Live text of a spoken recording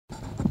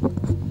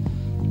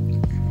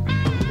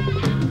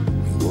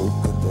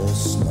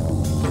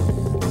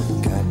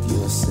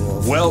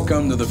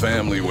Welcome to the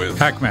family with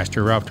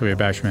Hackmaster Ralph Toya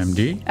Basham,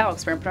 MD.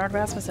 Alex Bernard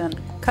Rasmussen.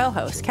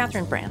 Co-host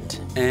Catherine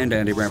Brandt. And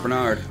Andy Brandt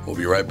Bernard. We'll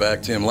be right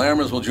back. Tim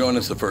Lammers will join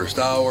us the first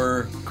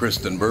hour.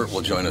 Kristen Burt will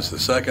join us the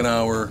second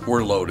hour.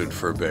 We're loaded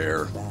for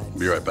bear.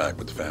 Be right back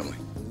with the family.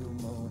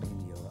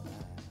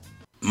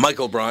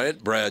 Michael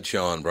Bryant,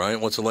 Bradshaw and Bryant,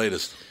 what's the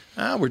latest?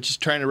 We're just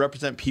trying to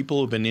represent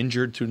people who've been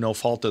injured through no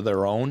fault of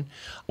their own.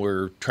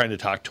 We're trying to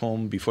talk to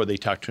them before they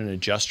talk to an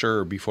adjuster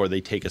or before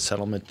they take a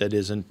settlement that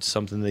isn't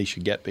something they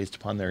should get based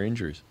upon their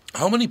injuries.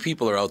 How many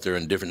people are out there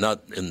in different,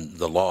 not in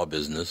the law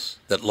business,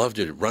 that love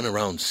to run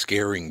around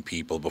scaring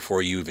people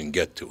before you even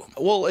get to them?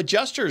 Well,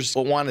 adjusters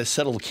want to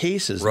settle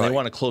cases and they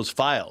want to close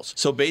files.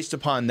 So based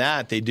upon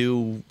that, they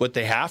do what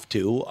they have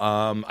to.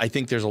 I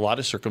think there's a lot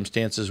of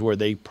circumstances where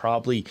they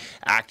probably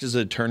act as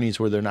attorneys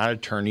where they're not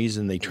attorneys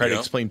and they try to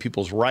explain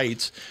people's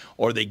rights,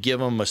 or they give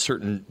them a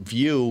certain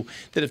view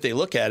that if they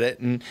look at it.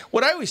 And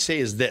what I always say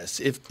is this: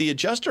 if the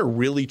adjuster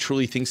really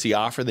truly thinks the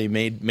offer they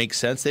made makes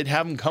sense, they'd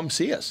have them come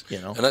see us.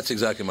 And that's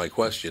exactly my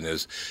question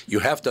is, you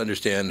have to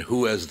understand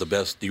who has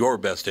your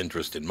best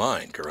interest in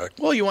mind, correct?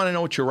 Well, you want to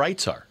know what your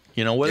rights are.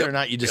 Whether or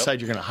not you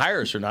decide you're going to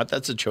hire us or not,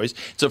 that's a choice.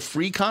 It's a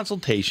free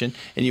consultation,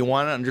 and you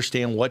want to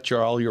understand what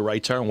all your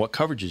rights are and what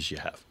coverages you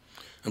have.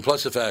 And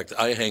plus the fact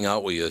I hang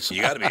out with you, so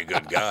you got to be a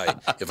good guy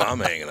if I'm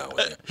hanging out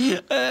with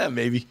you.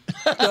 Maybe.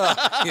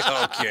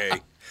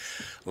 Okay.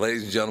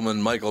 Ladies and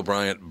gentlemen, Michael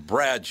Bryant,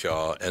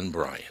 Bradshaw and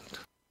Bryant.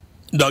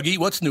 Dougie,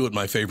 what's new at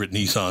my favorite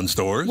Nissan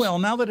stores? Well,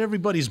 now that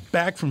everybody's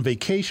back from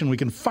vacation, we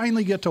can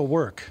finally get to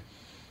work.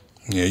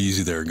 Yeah,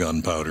 easy there,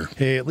 gunpowder.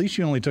 Hey, at least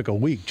you only took a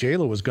week.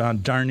 J-Lo was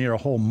gone darn near a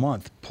whole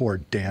month. Poor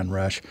Dan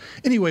Rush.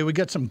 Anyway, we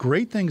got some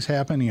great things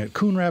happening at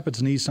Coon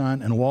Rapids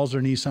Nissan and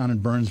Walser Nissan in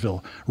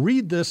Burnsville.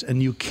 Read this,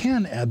 and you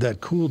can add that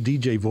cool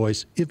DJ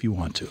voice if you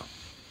want to.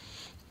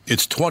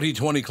 It's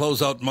 2020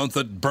 closeout month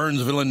at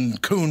Burnsville and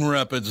Coon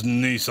Rapids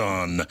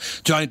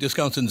Nissan. Giant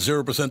discounts and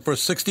 0% for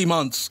 60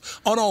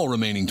 months on all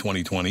remaining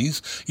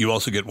 2020s. You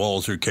also get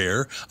Walser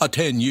Care, a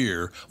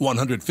 10-year,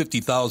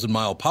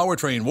 150,000-mile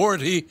powertrain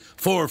warranty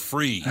for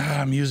free.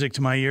 Music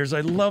to my ears.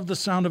 I love the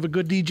sound of a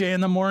good DJ in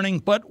the morning,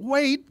 but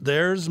wait,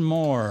 there's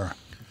more.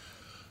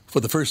 For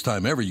the first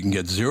time ever, you can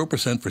get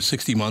 0% for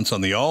 60 months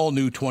on the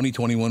all-new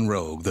 2021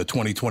 Rogue. The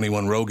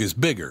 2021 Rogue is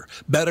bigger,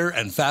 better,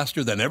 and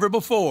faster than ever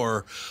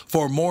before.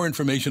 For more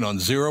information on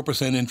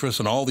 0% interest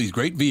on all these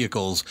great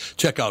vehicles,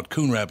 check out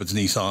Coon Rapids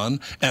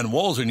Nissan and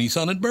Walser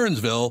Nissan in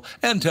Burnsville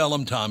and tell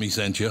them Tommy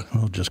sent you.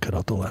 I'll just cut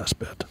out the last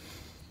bit.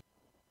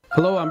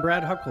 Hello, I'm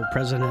Brad Huckle,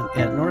 President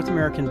at North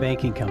American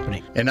Banking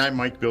Company. And I'm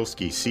Mike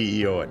Bilski,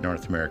 CEO at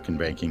North American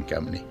Banking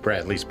Company,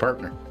 Bradley's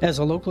partner. As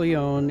a locally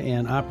owned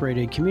and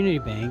operated community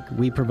bank,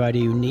 we provide a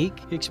unique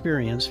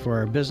experience for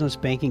our business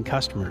banking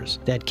customers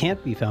that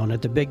can't be found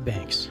at the big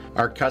banks.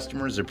 Our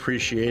customers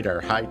appreciate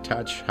our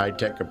high-touch,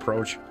 high-tech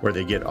approach where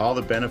they get all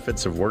the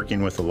benefits of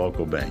working with a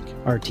local bank.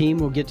 Our team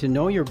will get to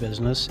know your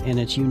business and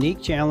its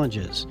unique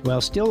challenges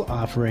while still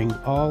offering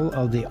all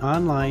of the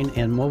online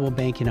and mobile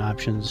banking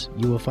options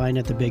you will find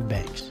at the big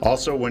banks.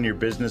 Also, when your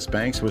business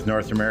banks with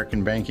North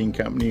American Banking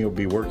Company, you'll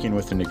be working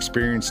with an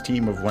experienced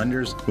team of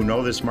lenders who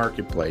know this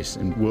marketplace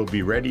and will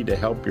be ready to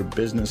help your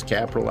business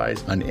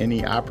capitalize on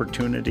any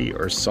opportunity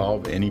or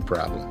solve any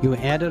problem. You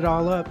add it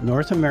all up,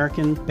 North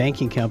American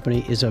Banking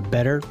Company is a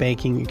better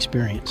banking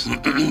experience.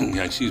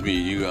 Excuse me,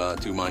 you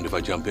two mind if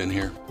I jump in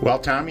here? Well,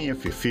 Tommy,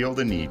 if you feel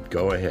the need,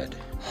 go ahead.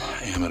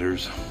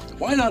 Amateurs.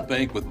 Why not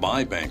bank with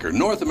my banker,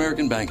 North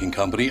American Banking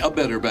Company, a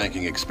better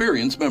banking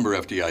experience, member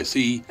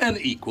FDIC, and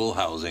equal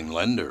housing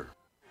lender.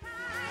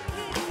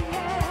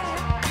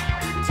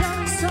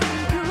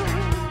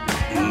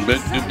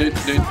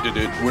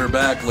 We're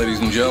back, ladies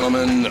and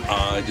gentlemen.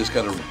 I just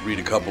got to read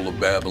a couple of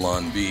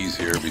Babylon Bees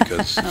here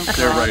because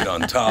they're right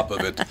on top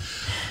of it.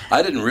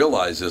 I didn't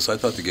realize this. I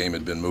thought the game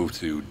had been moved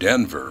to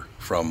Denver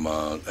from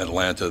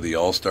Atlanta, the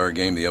All-Star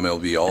game, the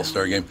MLB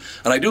All-Star game.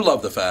 And I do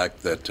love the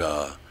fact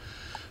that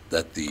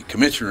that the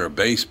commissioner of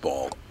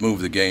baseball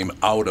moved the game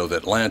out of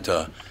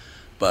Atlanta,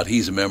 but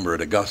he's a member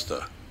at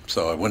Augusta.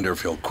 So I wonder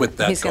if he'll quit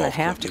that. He's going to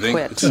have to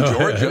quit. It's in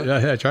Georgia.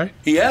 That's right.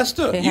 He has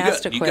to. He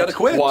has to quit. You got to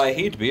quit. Why,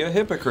 he'd be a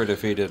hypocrite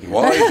if he didn't.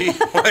 Why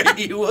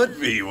he would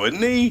be,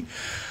 wouldn't he?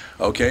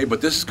 Okay,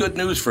 but this is good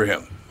news for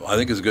him. I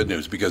think it's good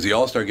news because the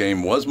All-Star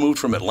game was moved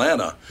from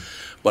Atlanta,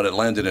 but it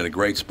landed in a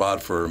great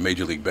spot for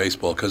Major League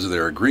Baseball because of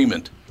their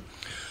agreement.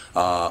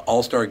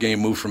 All-Star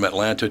game moved from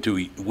Atlanta to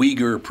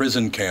Uyghur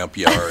prison camp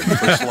yard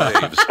for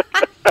slaves.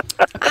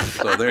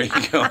 So there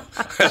you go.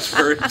 That's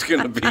where it's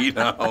going to be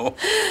now.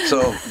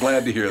 So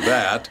glad to hear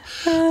that.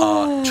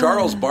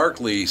 Charles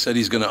Barkley said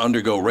he's going to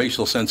undergo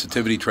racial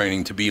sensitivity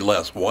training to be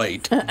less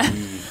white.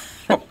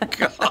 Oh,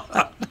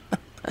 God.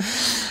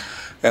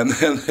 And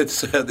then it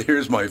said,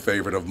 here's my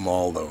favorite of them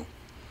all, though.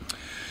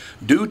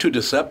 Due to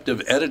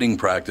deceptive editing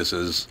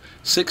practices,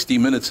 60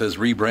 Minutes has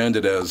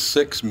rebranded as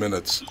 6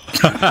 Minutes.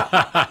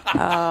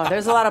 Oh,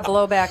 there's a lot of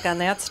blowback on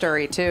that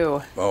story,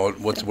 too. Oh,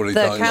 what are you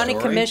The talking county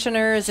about?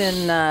 commissioners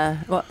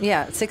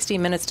in, 60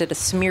 Minutes did a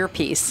smear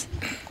piece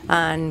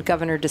on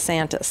Governor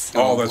DeSantis.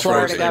 Oh, that's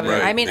Florida right. governor.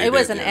 Right. I mean, They it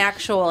was did, an yeah.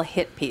 actual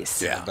hit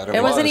piece. Yeah. Bet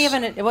It wasn't was.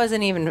 even.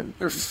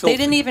 They're They filthy.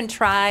 didn't even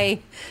try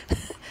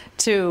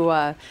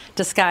to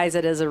disguise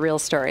it as a real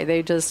story.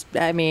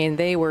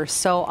 They were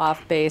so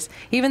off base.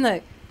 Even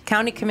the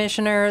county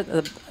commissioner,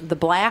 the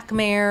black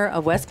mayor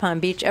of West Palm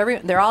Beach,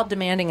 they're all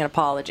demanding an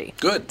apology.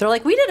 Good. They're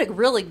like, we did a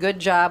really good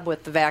job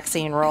with the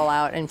vaccine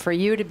rollout, and for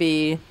you to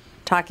be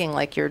talking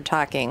like you're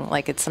talking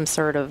like it's some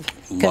sort of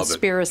Love it.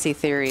 conspiracy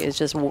theory is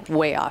just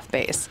way off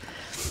base.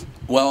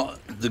 Well,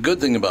 the good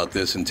thing about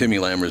this, and Timmy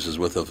Lammers is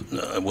with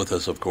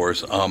us, of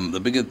course.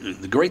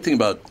 The great thing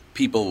about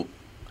people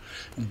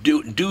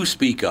do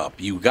speak up.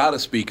 You got to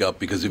speak up,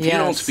 because if you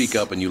don't Yes. speak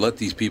up and you let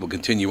these people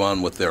continue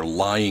on with their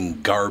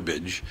lying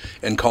garbage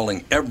and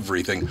calling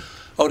everything.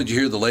 Oh, did you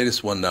hear the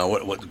latest one now?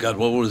 What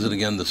was it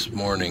again this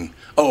morning?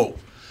 Oh,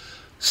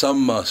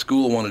 some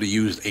school wanted to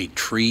use a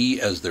tree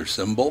as their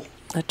symbol.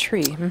 A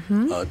tree.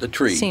 Mm-hmm. The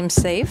tree. Seems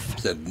safe.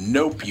 Said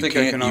nope, I you think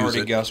can't I can use already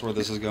it. guess where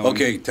this is going.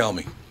 Okay, tell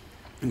me.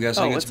 I'm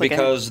guessing it's it's like a-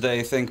 because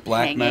they think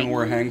black men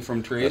were hanged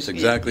from trees. That's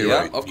exactly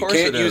Yeah, right. Of course you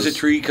can't it use is. a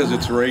tree because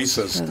it's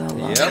racist. For the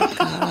love Yep. of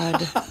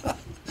God.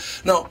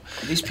 No,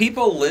 These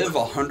people live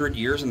 100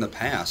 years in the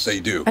past. they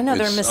do. I know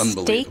they're It's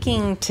unbelievable.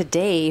 mistaking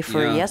today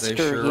for Yeah,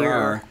 yesteryear. They sure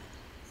are.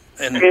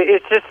 And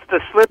It's just the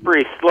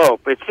slippery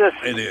slope. It's just.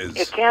 It is.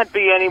 It can't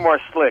be any more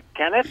slick,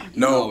 can it?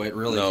 no, it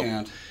really no.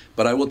 can't.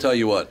 But I will tell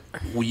you what,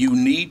 you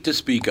need to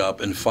speak up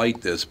and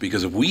fight this,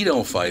 because if we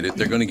don't fight it,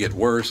 they're going to get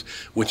worse,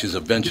 which is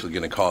eventually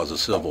going to cause a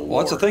civil war. Well,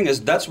 that's the thing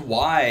that's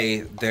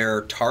why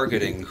they're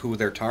targeting who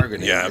they're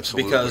targeting. Yeah, It's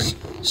absolutely. because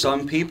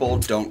some people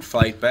don't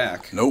fight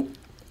back. Nope.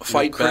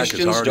 Fight back as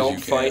Christians hard don't as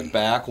you can. fight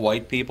back.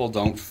 White people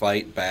don't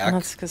fight back.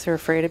 That's because they're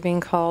afraid of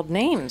being called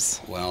names.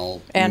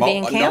 Well, And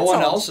being no one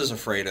canceled. else is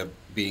afraid of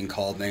being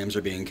called names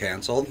or being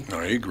canceled.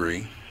 I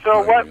agree. So I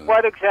agree with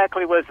what that.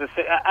 exactly was the?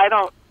 I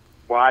don't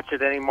watch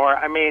it anymore.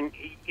 I mean,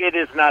 it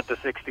is not the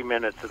 60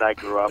 Minutes that I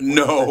grew up with.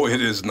 No,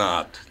 it is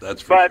not.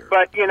 That's for sure.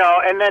 But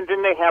and then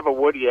didn't they have a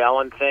Woody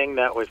Allen thing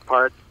that was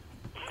part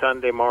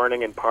Sunday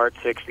Morning and part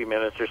 60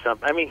 Minutes or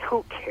something? I mean,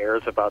 who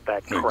cares about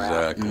that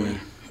crap? Exactly.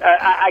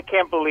 I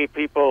can't believe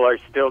people are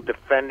still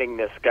defending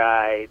this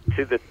guy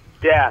to the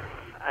death.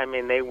 I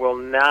mean, they will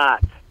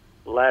not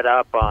let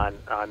up on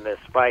this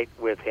fight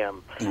with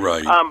him.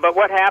 Right. But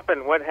what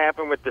happened? What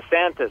happened with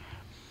DeSantis?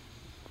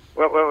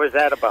 What was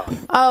that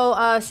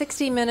about?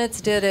 60 Minutes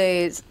did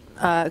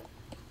a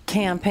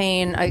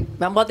campaign.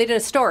 They did a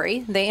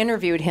story. They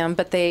interviewed him,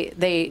 but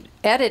they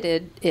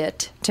edited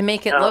it to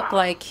make it look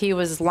like he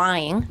was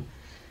lying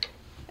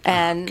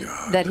and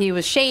that he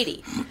was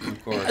shady.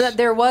 Of course.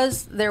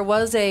 There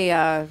was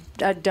a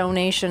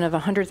donation of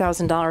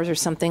 $100,000 or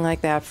something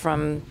like that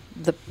from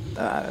the.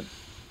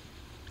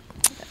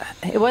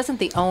 It wasn't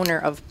the owner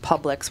of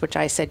Publix, which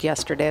I said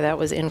yesterday. That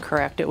was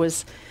incorrect. It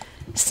was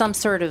some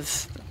sort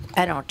of,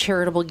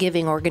 charitable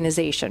giving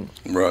organization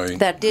Right.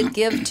 that did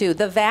give to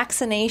the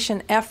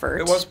vaccination effort.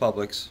 It was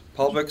Publix.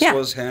 Publix Yeah.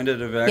 was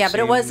handed a vaccine. Yeah, but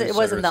it et wasn't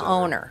cetera, the et cetera.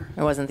 owner.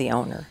 It wasn't the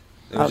owner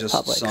It was of just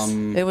Publix.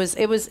 some-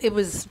 It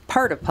was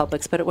part of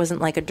Publix, but it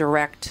wasn't like a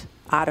direct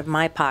out of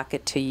my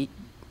pocket to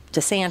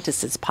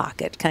DeSantis's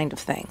pocket kind of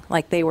thing,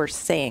 like they were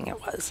saying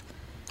it was.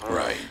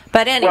 Right.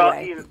 But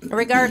anyway, Well,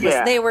 regardless,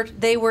 yeah.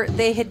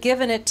 they had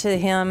given it to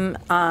him,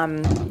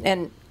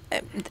 and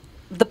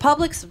the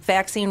Publix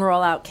vaccine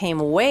rollout came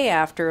way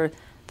after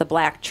the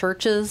black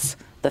churches,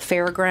 the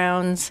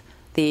fairgrounds,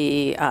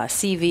 the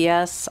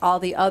CVS, all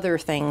the other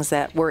things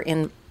that were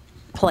in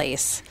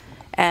place,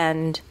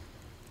 and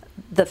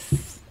the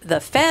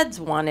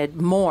feds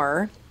wanted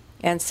more,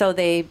 and so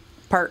they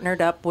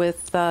partnered up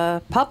with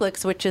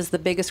Publix, which is the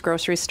biggest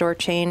grocery store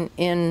chain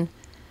in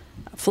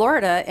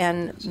Florida,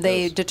 and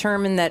they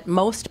determined that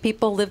most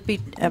people live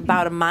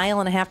about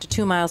 1.5 to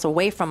 2 miles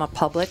away from a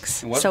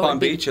Publix. In West so Palm it'd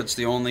be- Beach, it's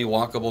the only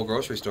walkable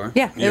grocery store.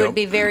 Yeah, it Yep. would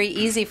be very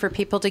easy for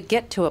people to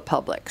get to a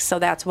Publix, so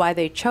that's why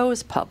they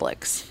chose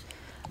Publix.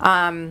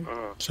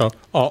 So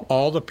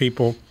all the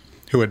people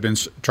who had been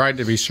tried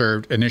to be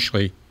served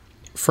initially,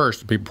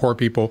 first, poor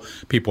people,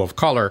 people of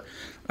color.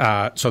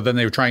 So then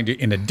they were trying to,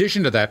 in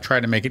addition to that, try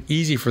to make it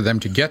easy for them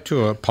to get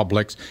to a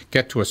Publix,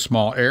 get to a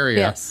small area,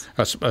 Yes.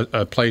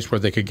 a place where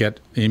they could get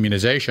the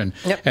immunization,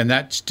 Yep. and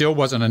that still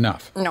wasn't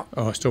enough. No.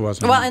 Oh, it still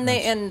wasn't. Well,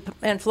 enough.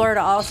 and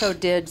Florida also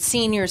did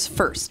seniors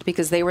first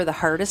because they were the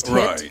hardest hit.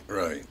 Right.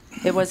 Right.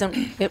 It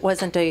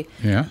wasn't a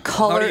Yeah.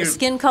 How do you-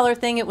 skin color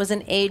thing. It was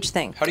an age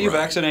thing. How do you Right.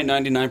 vaccinate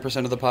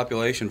 99% of the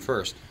population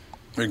first?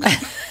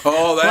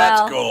 Oh,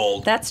 that's well,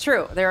 gold. That's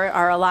true. There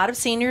are a lot of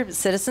senior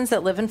citizens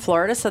that live in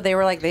Florida, so they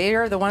were like, they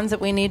are the ones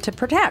that we need to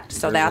protect.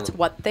 So that's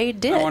what they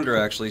did. I wonder,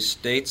 actually,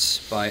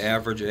 states by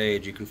average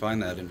age, you can find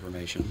that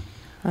information.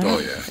 Oh,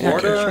 yeah.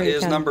 Florida sure you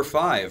is can. number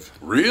 5.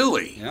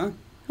 Really? Yeah.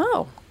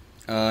 Oh,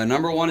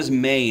 Number 1 is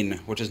Maine,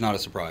 which is not a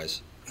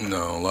surprise.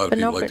 No, a lot of But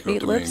people like to go nobody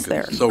to Maine lives 'cause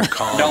there. it's so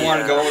calm. No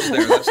one goes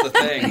there. That's the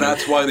thing. And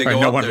that's why they go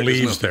no up one there.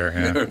 leaves there.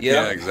 Yeah.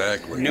 Yeah,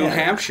 exactly. New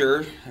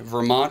Hampshire,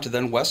 Vermont, and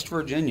then West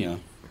Virginia.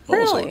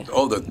 Really?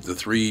 The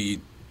three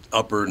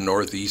upper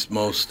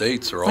northeastmost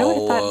states are I would've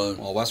all. thought-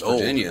 Well, West old.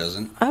 Virginia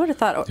isn't. I would have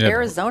thought Yeah.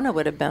 Arizona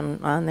would have been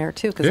on there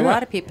too, because a Yeah.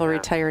 lot of people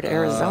retire to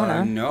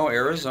Arizona. No,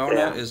 Arizona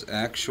Yeah. is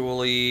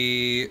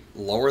actually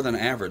lower than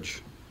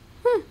average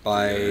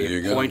by There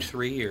you go.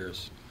 0.3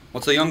 years.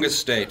 What's the youngest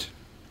state?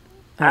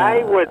 I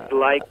would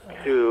like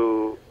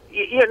to.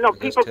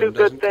 People Tim do doesn't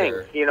good things.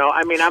 care.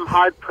 I mean, I'm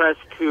hard pressed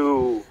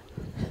to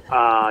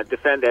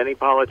defend any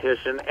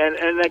politician,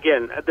 and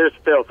again, there's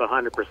filth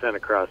 100%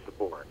 across the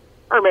board,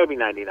 or maybe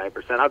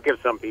 99%. I'll give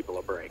some people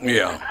a break.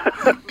 Yeah.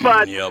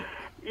 But Yep.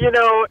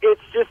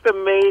 it's just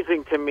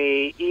amazing to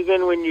me,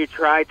 even when you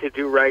try to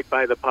do right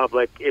by the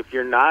public, if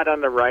you're not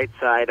on the right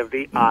side of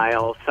the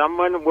aisle,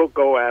 someone will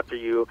go after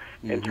you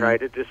and try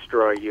to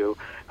destroy you.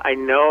 I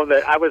know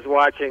that I was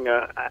watching,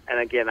 and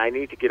again, I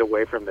need to get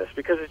away from this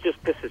because it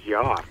just pisses you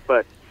off,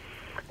 but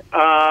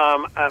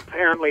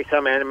apparently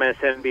some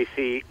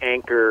MSNBC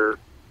anchor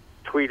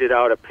tweeted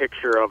out a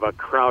picture of a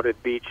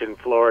crowded beach in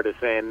Florida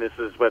saying this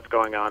is what's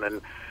going on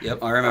in Yep,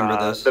 I remember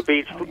this. the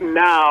beach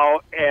now,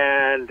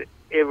 and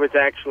it was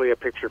actually a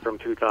picture from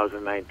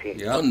 2019.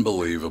 Yep.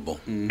 Unbelievable.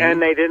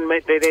 And they didn't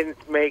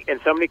make, and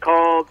somebody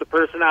called the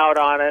person out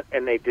on it,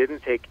 and they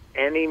didn't take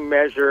any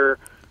measure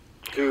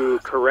to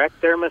correct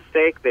their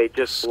mistake. They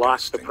just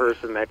blocked the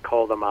person that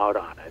called them out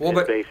on it. Well,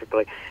 but-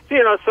 basically,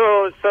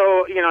 so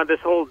this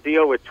whole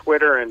deal with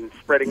Twitter and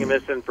spreading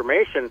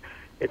misinformation,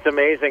 it's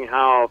amazing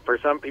how for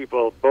some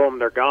people, boom,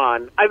 they're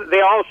gone.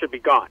 They all should be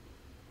gone.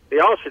 They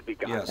all should be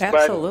gone. Yes. But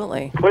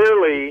Absolutely.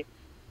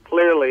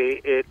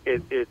 clearly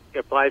it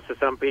applies to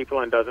some people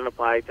and doesn't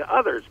apply to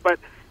others. But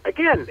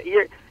again,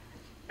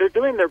 they're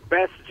doing their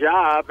best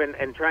job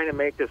and trying to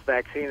make this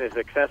vaccine as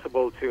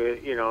accessible to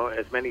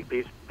as many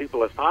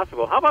people as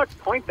possible. How about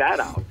point that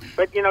out?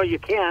 But you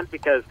can't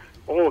because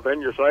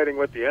then you're siding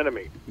with the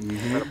enemy.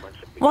 What a bunch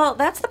of people. Well,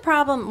 that's the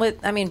problem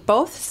with,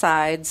 both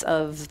sides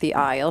of the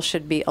aisle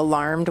should be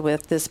alarmed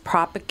with this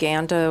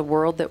propaganda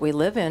world that we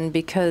live in,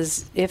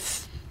 because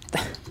if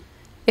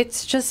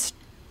it's just,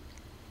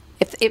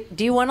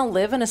 do you want to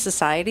live in a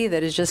society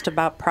that is just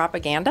about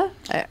propaganda?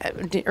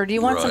 Or do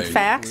you want some Right.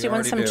 facts? We do you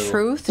want some already do.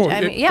 truth?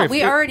 Well,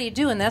 we already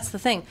do, and that's the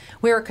thing.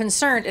 We are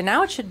concerned, and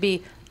now it should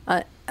be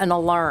an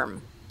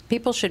alarm.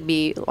 People should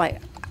be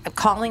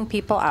calling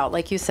people out,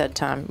 like you said,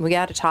 Tom. We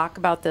got to talk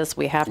about this.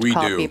 We have to We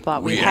call do. people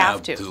out. We We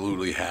have to.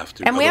 absolutely have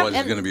to. And we Otherwise,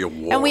 have, it's going to be a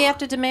war. And we have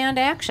to demand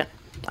action,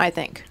 I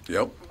think.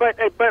 Yep. But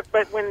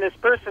when this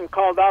person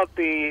called out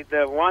the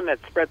one that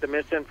spread the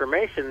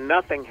misinformation,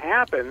 nothing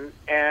happened,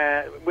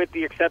 with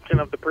the exception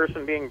of the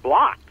person being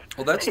blocked.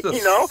 Well, that's the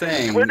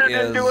thing. Twitter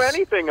didn't do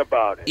anything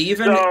about it.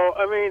 Even-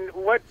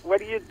 What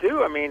do you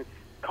do?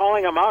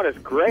 Calling them out is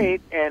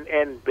great,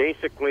 and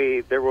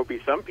basically there will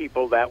be some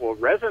people that will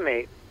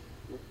resonate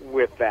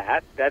with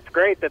that. That's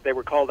great that they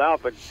were called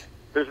out, but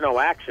there's no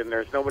action.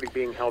 There's nobody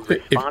being held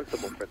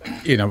responsible for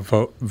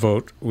that.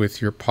 Vote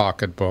with your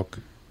pocketbook.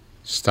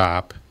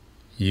 Stop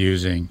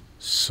using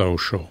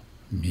social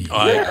media.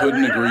 I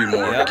couldn't agree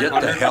more. Yeah,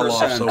 Get the hell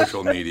off 100%.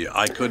 social media.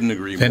 I couldn't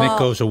agree Then more. it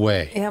goes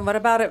away. Yeah, what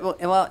about it? Well,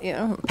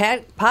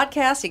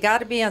 podcasts, you got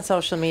to be on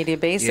social media,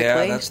 basically.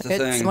 Yeah, that's the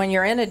thing. When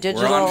you're in a We're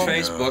digital... on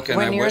Facebook, and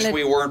when I you're wish in a-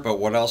 we weren't, but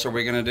what else are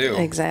we going to do?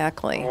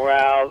 Exactly.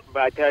 Well,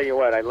 I tell you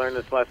what, I learned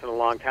this lesson a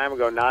long time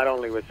ago, not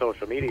only with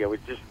social media,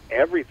 with just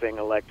everything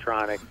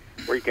electronic,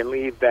 where you can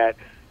leave that,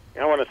 I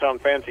don't want to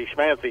sound fancy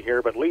schmancy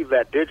here, but leave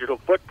that digital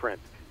footprint.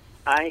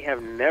 I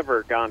have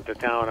never gone to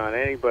town on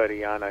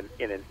anybody in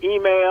an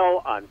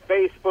email, on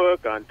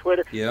Facebook, on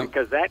Twitter, Yep.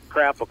 because that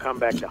crap will come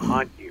back to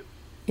haunt you.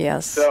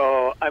 Yes.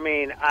 So,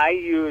 I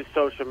use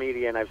social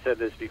media, and I've said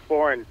this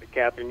before, and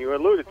Catherine, you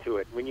alluded to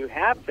it. When you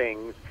have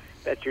things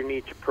that you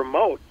need to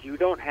promote, you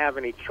don't have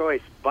any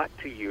choice but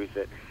to use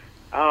it.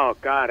 Oh,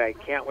 God, I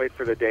can't wait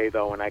for the day,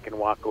 though, when I can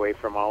walk away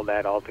from all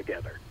that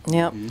altogether.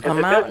 Yep. It A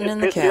mountain does-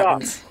 in it the pisses you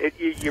off.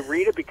 cabins. You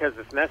read it because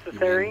it's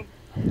necessary,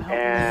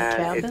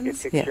 and it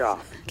ticks you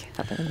off.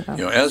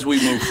 As we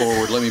move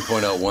forward, let me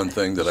point out one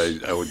thing that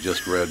I would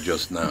just read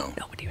just now.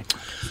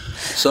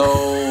 So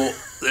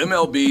the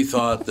MLB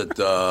thought that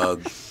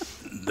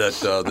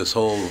this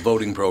whole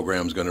voting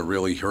program is going to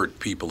really hurt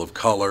people of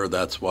color.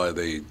 That's why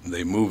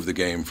they moved the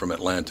game from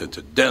Atlanta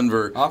to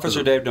Denver.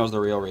 Officer Dave knows the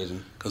real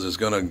reason. Because it's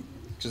going to...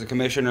 Because the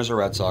commissioner's a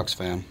Red Sox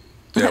fan.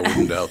 Yeah, I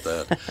wouldn't doubt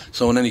that.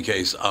 So in any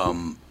case, it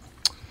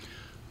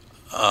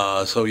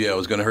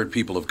was going to hurt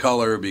people of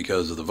color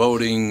because of the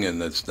voting,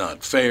 and it's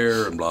not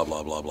fair, and blah,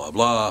 blah, blah, blah,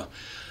 blah.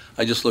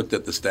 I just looked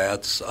at the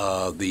stats.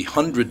 The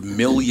 $100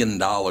 million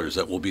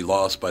that will be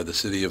lost by the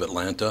city of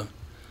Atlanta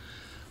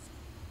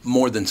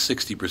more than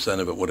 60%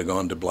 of it would have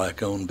gone to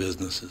black-owned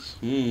businesses.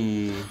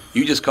 Hmm.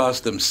 You just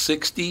cost them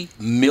 $60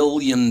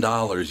 million,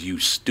 you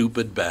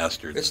stupid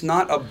bastards. It's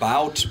not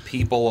about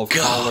people of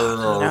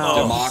color or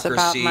democracy. It's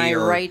about my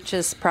or,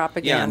 righteous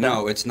propaganda. Yeah,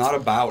 no, it's not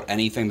about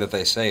anything that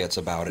they say it's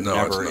about. It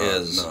never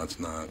is. No, it's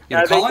not.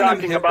 Are they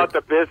talking about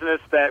the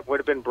business that would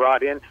have been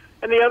brought in?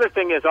 And the other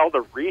thing is all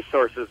the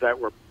resources that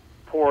were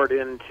poured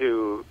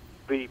into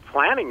the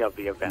planning of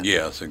the event.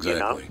 Yes,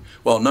 exactly. You know?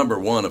 Well, number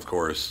one, of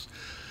course,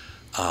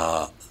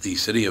 the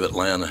city of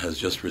Atlanta has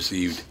just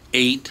received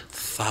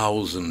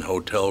 8,000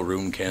 hotel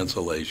room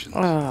cancellations.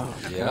 Oh,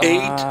 yeah.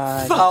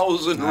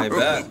 8,000 I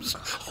rooms.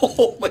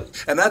 Holy,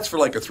 and that's for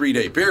like a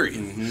 3-day period.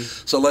 Mm-hmm.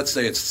 So let's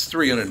say it's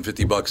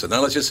 $350.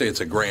 Now let's just say it's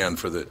 $1,000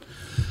 for the.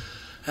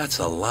 That's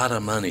a lot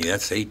of money.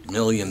 That's $8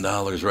 million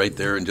right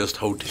there in just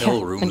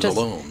hotel rooms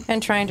alone.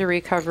 And trying to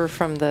recover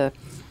from the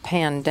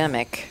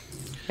pandemic.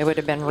 It would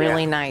have been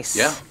really nice.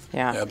 Yeah.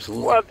 Yeah.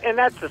 Absolutely. Well, and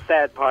that's the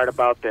sad part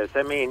about this.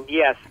 I mean,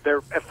 yes,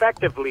 they're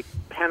effectively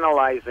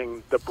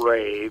penalizing the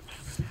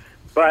Braves,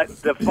 but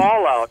the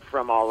fallout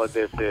from all of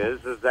this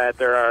is that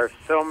there are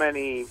so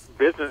many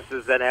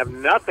businesses that have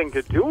nothing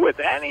to do with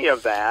any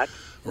of that.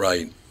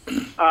 Right.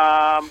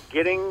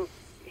 Getting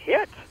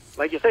hit,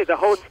 like you say, the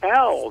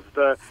hotels,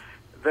 the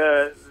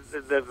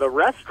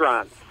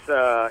restaurants,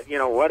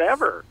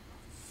 whatever.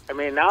 I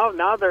mean,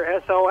 now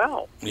they're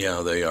SOL.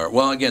 Yeah, they are.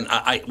 Well, again,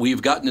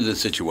 we've gotten into this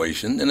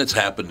situation, and it's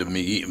happened to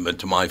me, but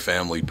to my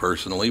family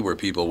personally, where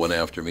people went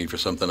after me for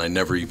something I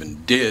never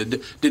even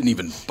didn't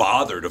even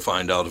bother to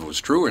find out if it was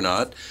true or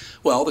not.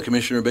 Well, the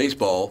commissioner of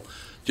baseball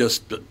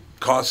just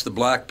cost the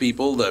black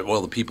people,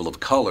 the people of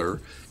color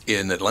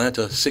in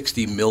Atlanta,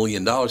 $60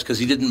 million because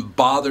he didn't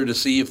bother to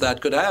see if that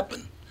could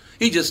happen.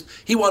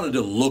 He wanted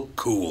to look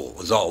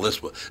cool, is all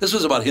this was. This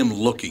was about him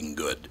looking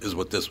good, is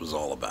what this was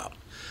all about.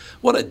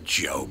 What a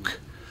joke.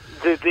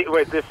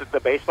 Wait, this is the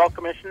baseball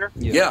commissioner?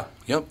 Yeah,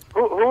 yep.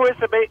 Who is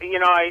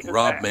the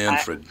Rob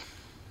Manfred.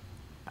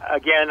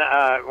 Again,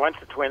 once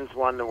the Twins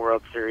won the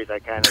World Series, I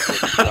kind of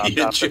just dropped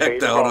You off the checked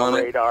baseball out on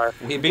it? radar.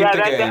 We beat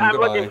the game. I'm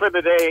Goodbye. looking for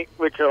the day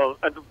which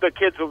the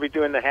kids will be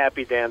doing the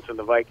happy dance when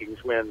the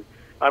Vikings win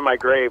on my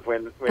grave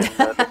when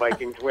the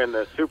Vikings win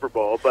the Super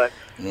Bowl. But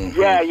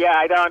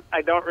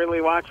I don't really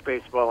watch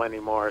baseball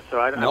anymore. So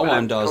I'm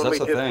one does. totally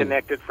That's the thing.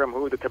 disconnected from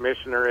who the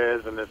commissioner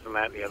is and this and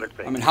that and the other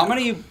thing. I mean, how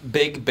many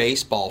big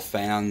baseball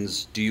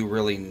fans do you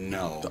really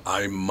know?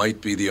 I might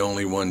be the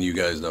only one you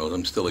guys know.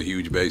 I'm still a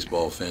huge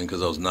baseball fan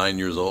because I was 9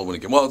 years old when it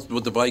came. Well,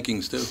 with the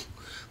Vikings, too.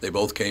 They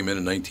both came in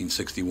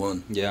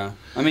 1961. Yeah.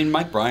 I mean,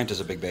 Mike Bryant is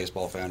a big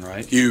baseball fan,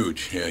 right?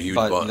 Huge. Yeah, huge.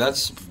 But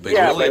that's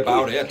baseball. really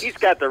about it. He's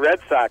got the Red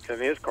Sox in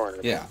his corner.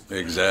 Yeah.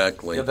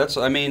 Exactly. Yeah,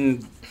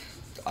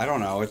 I don't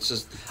know. It's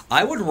just,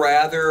 I would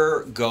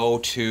rather go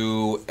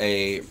to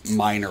a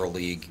minor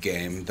league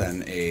game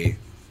than a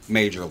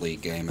major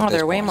league game. Oh,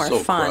 they're way more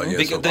fun.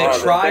 Because they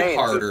try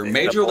harder.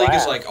 Major league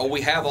is like,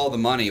 we have all the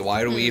money.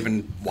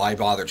 Why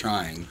bother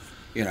trying?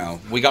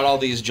 We got all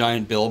these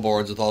giant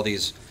billboards with all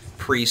these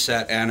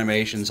preset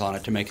animations on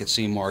it to make it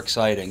seem more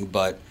exciting,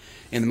 but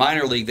in the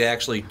minor league they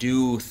actually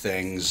do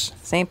things.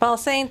 St. Paul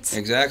Saints.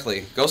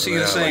 Exactly. Go see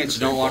the Saints.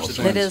 Don't watch the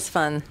Twins. It is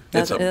fun.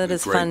 It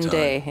is a fun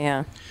day.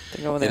 Yeah.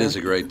 To go there. It is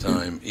a great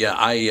time. Yeah,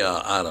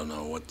 I don't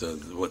know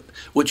what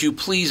would you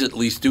please at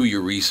least do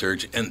your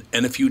research and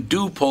if you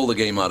do pull the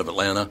game out of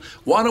Atlanta,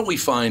 why don't we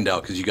find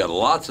out, because you got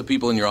lots of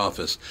people in your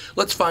office,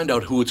 let's find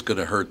out who it's going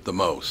to hurt the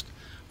most.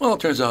 Well,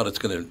 it turns out it's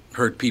going to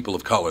hurt people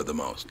of color the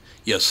most.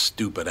 You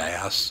stupid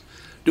ass.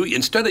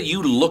 Instead of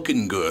you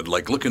looking good,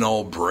 like looking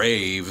all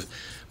brave,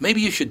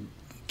 maybe you should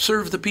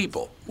serve the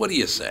people. What do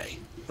you say?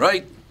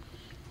 Right?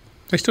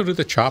 They still do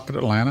the chop at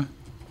Atlanta?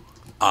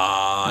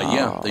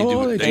 Yeah, they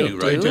do. They do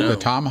right now. The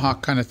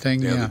tomahawk kind of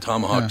thing. Yeah, the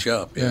tomahawk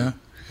chop. Yeah.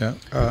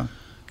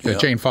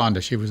 Jane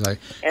Fonda, she was And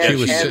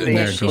sitting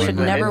there She doing should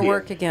that. never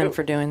work again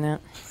for doing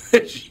that.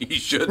 She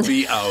should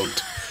be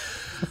out.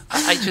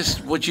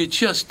 Would you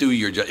just do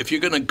your job? If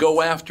you're going to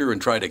go after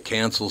and try to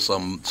cancel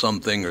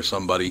something or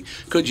somebody,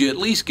 could you at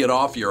least get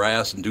off your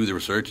ass and do the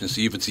research and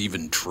see if it's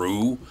even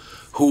true,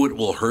 who it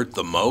will hurt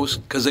the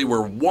most? Because they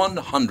were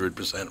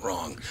 100%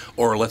 wrong.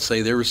 Or let's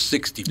say they were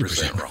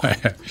 60% wrong.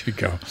 There you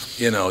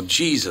go.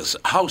 Jesus,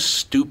 how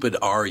stupid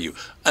are you?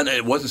 And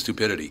it wasn't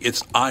stupidity.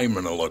 It's I'm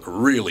going to look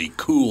really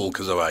cool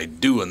because if I'm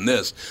doing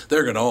this,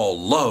 they're going to all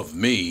love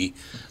me.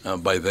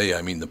 By they,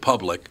 I mean the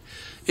public.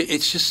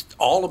 It's just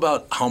all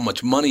about how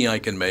much money I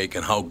can make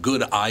and how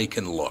good I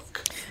can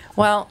look.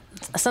 Well,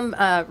 some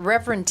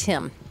Reverend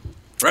Tim,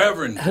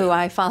 who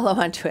I follow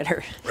on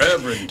Twitter.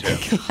 Reverend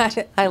Tim.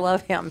 I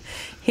love him.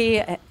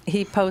 He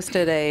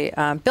posted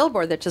a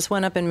billboard that just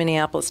went up in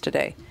Minneapolis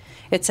today.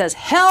 It says,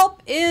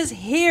 "Help is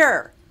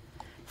here.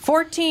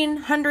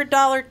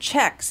 $1,400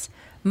 checks.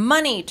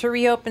 Money to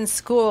reopen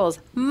schools.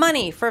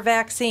 Money for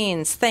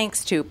vaccines.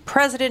 Thanks to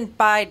President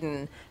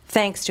Biden.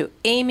 Thanks to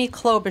Amy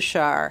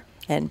Klobuchar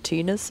and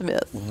Tina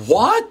Smith."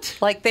 What?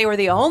 Like they were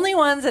the only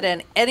ones that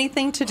had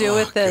anything to do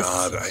with this.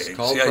 God, It's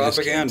called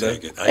propaganda.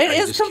 It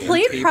is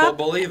complete People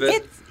believe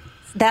it.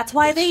 That's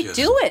why they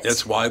do it.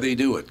 That's why they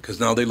do it, because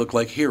now they look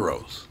like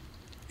heroes.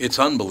 It's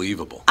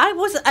unbelievable. I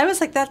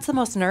was like, that's the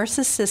most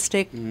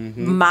narcissistic,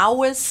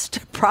 Maoist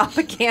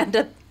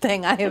propaganda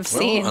thing I have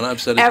seen and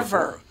I've said it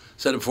ever. before.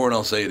 Said it before, and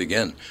I'll say it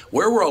again.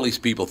 Where were all these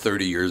people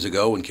 30 years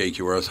ago when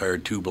KQRS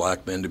hired 2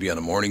 black men to be on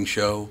a morning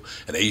show,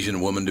 an Asian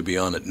woman to be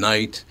on at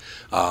night,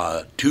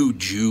 2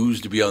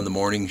 Jews to be on the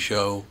morning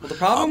show, well, the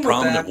problem a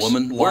prominent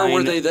woman? Where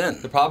were they then?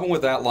 The problem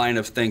with that line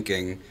of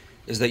thinking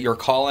is that you're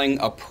calling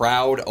a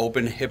proud,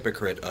 open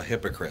hypocrite a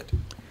hypocrite,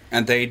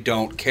 and they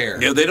don't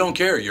care. Yeah, they don't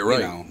care. You're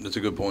right. That's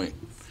a good point.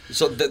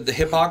 So the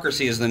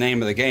hypocrisy is the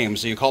name of the game.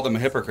 So you call them a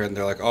hypocrite, and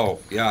they're like, "Oh,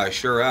 yeah, I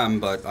sure am,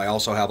 but I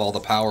also have all the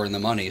power and the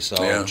money,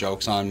 so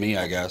joke's on me,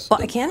 I guess."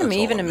 Well, I can't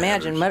even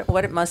imagine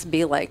what it must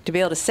be like to be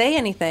able to say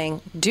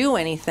anything, do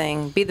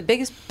anything, be the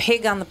biggest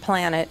pig on the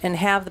planet, and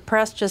have the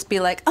press just be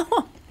like,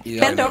 "Oh,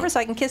 bend over so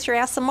I can kiss your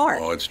ass some more."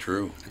 Oh, it's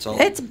true.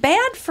 It's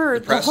bad for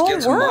the whole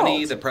world. The press gets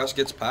money. The press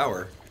gets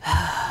power.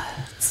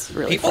 It's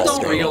really People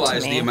don't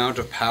realize the amount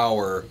of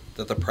power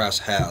that the press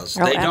has.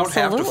 Oh, they don't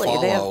have to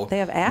absolutely. follow they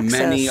have access.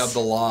 many of the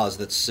laws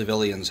that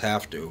civilians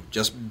have to.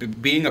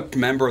 Just being a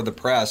member of the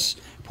press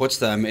puts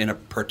them in a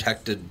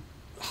protected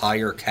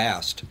higher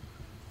caste.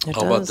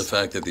 How about the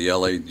fact that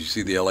you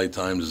see the LA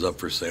Times is up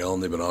for sale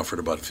and they've been offered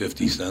about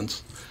 50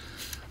 cents?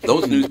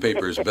 Those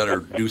newspapers better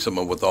do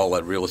something with all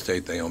that real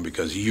estate they own,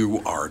 because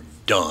you are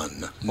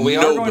done. We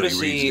are Nobody going to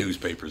reads see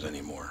newspapers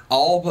anymore.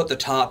 All but the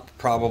top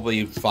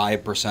probably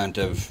 5%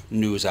 of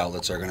news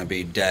outlets are going to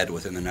be dead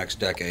within the next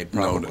decade,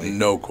 probably.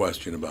 No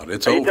question about it.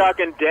 It's Are over. you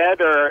talking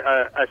dead or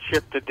a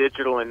shift to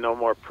digital and no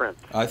more print?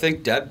 I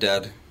think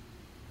dead.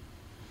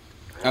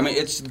 I mean,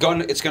 it's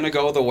going to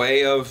go the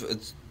way of,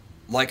 it's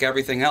like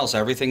everything else.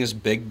 Everything is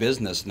big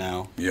business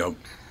now. Yep.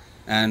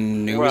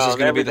 And news is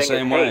going to be the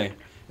same way.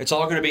 It's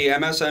all going to be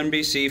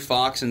MSNBC,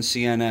 Fox, and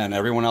CNN.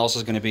 Everyone else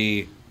is going to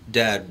be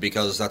dead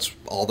because that's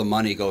all the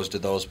money goes to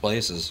those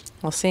places.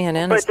 Well,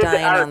 CNN is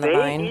dying on the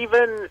vine. Are they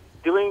even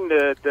doing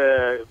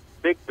the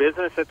big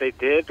business that they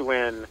did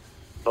when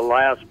the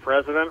last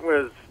president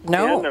was in?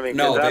 I mean,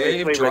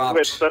 they've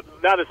dropped. With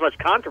not as much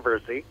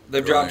controversy.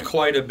 They've dropped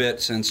quite a bit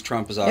since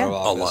Trump is out of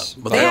office. A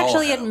lot. But they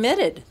actually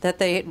admitted that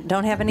they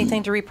don't have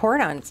anything to report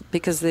on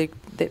because it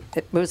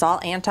was all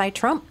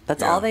anti-Trump.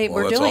 That's all they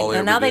were doing.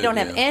 And now they don't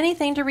have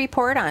anything to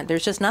report on.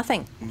 There's just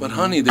nothing. But,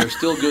 honey, they're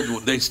still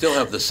good. They still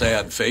have the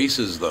sad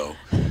faces, though.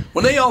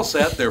 When they all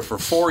sat there for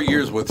 4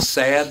 years with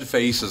sad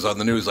faces on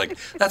the news, like,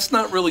 that's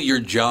not really your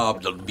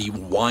job to be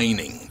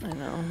whining. I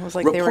know. It was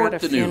like they were at a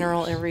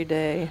funeral every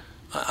day.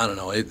 I don't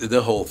know.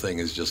 The whole thing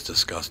is just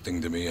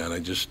disgusting to me, and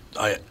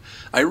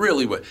I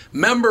really would.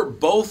 Remember,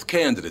 both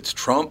candidates,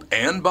 Trump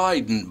and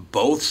Biden,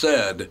 both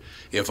said,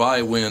 if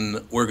I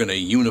win, we're going to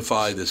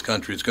unify this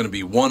country. It's going to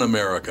be one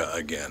America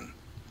again.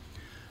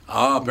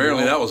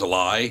 Apparently that was a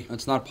lie.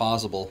 It's not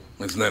possible.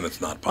 It's not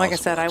possible. Like I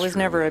said, I was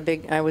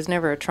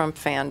never a Trump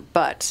fan,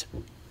 but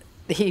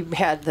he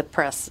had the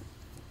press.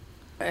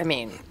 I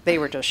mean, they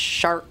were just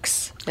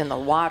sharks in the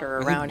water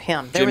around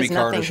him. There was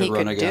nothing he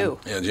could do.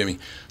 Yeah, Jimmy.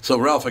 So,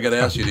 Ralph, I got to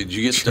ask you: Did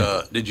you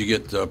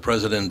get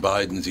President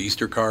Biden's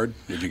Easter card?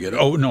 Did you get it?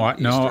 Oh no,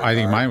 I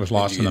think mine was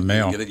lost in the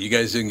mail. You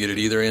guys didn't get it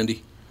either,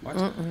 Andy?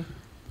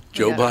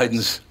 Joe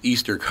Biden's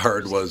Easter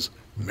card was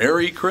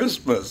 "Merry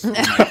Christmas." Oh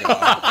my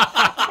God.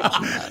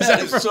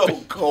 That is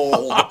so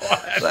cold.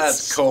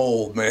 That's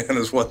cold, man,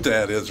 is what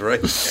that is,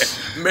 right?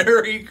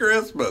 Merry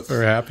Christmas.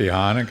 Or Happy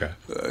Hanukkah.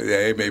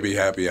 Yeah, maybe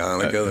Happy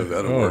Hanukkah.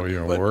 That'll work. Oh,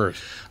 you're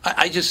worse.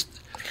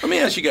 Let me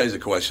ask you guys a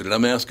question, and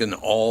I'm asking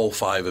all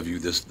 5 of you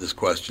this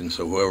question,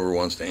 so whoever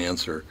wants to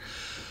answer.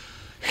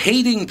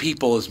 Hating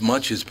people as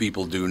much as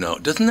people do now,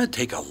 doesn't that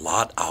take a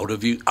lot out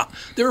of you?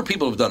 There are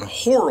people who have done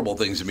horrible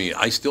things to me.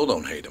 I still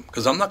don't hate them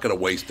because I'm not going to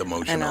waste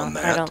emotion on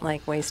that. I don't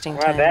like wasting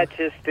time. time. Well, that's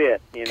just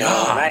it.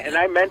 And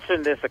I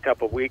mentioned this a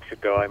couple of weeks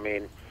ago. I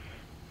mean,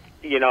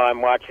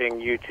 I'm watching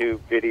YouTube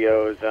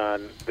videos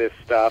on this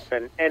stuff,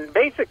 and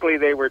basically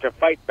they were to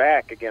fight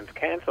back against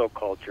cancel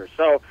culture.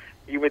 So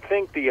you would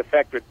think the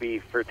effect would be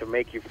to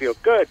make you feel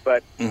good,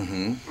 but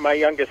my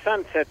youngest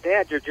son said,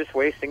 "Dad, you're just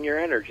wasting your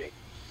energy.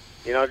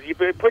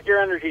 You put your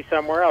energy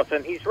somewhere else,"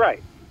 and he's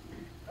right.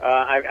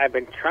 I've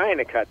been trying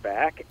to cut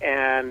back,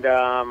 and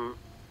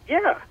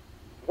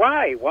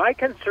why? Why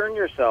concern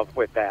yourself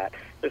with that,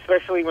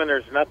 especially when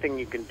there's nothing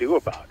you can do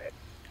about it?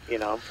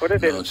 Put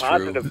it in a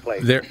positive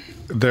place.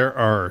 There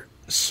are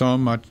so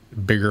much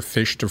bigger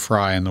fish to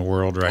fry in the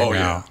world right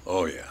now.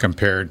 Oh yeah.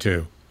 Compared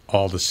to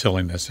all the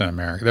silliness in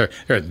America.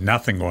 There's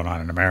nothing going on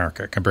in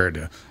America compared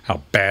to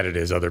how bad it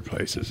is other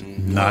places.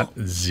 Not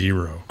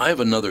zero. I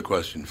have another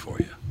question for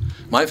you.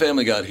 My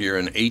family got here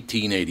in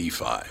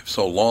 1885,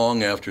 so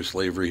long after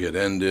slavery had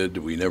ended.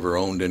 We never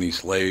owned any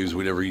slaves.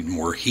 We never even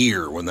were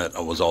here when that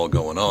was all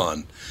going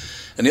on.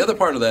 And the other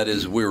part of that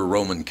is we were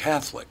Roman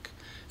Catholic.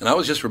 And I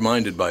was just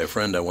reminded by a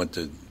friend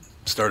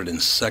started in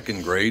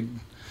 2nd grade,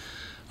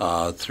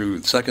 through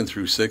 2nd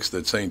through 6th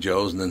at St.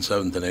 Joe's, and then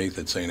 7th and 8th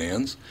at St.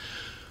 Anne's.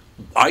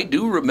 I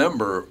do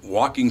remember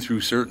walking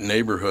through certain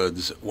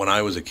neighborhoods when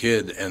I was a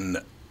kid, and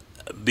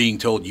being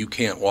told you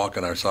can't walk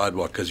on our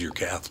sidewalk because you're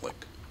Catholic.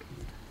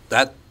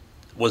 That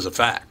was a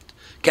fact.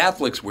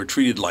 Catholics were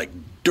treated like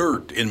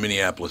dirt in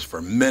Minneapolis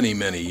for many,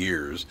 many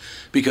years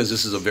because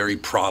this is a very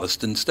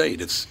Protestant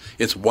state.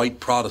 It's white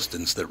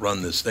Protestants that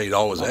run this state,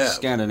 always have.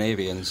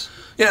 Scandinavians.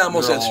 Yeah,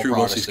 most They're that's all true,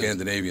 mostly Protestant.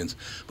 Scandinavians.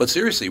 But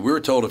seriously, we were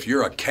told if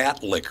you're a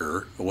cat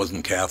licker, it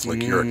wasn't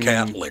Catholic, you're a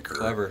cat licker.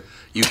 Clever.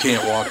 You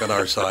can't walk on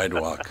our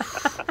sidewalk.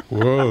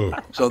 Whoa.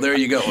 So there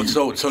you go.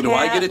 So do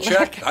I get a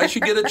check? I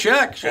should get a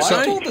check. Well, shouldn't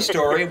I I? told the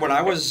story when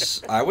I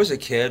was a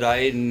kid.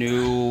 I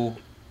knew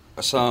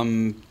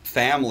some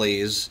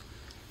families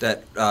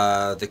that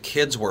the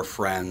kids were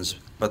friends,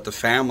 but the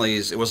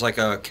families, it was like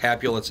a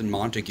Capulets and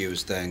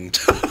Montagues thing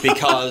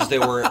because they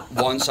were,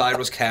 one side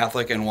was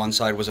Catholic and one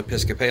side was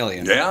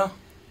Episcopalian. Yeah.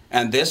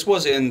 And this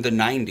was in the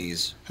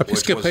 90s.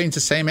 Episcopalian's the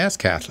same as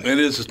Catholic. It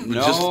is No,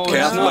 just it's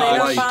Catholic not. They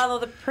don't light.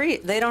 follow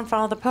they don't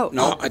follow the Pope.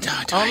 No.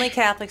 Only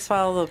Catholics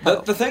follow the The,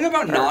 Pope. the thing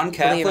about Or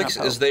non-Catholics believe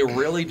in a is they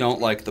really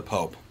don't like the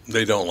Pope.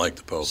 They don't like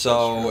the Pope.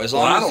 So as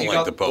Well, long I as don't you like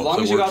got the Pope, as long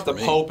so as it you works got the for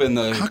me. Pope in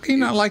the How can you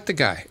not like the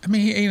guy? I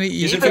mean,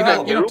 He's you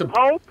infallible. don't have New to.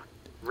 Pope?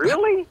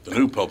 Really? The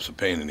new Pope's a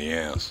pain in the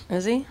ass.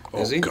 Is he?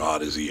 Oh, Is he?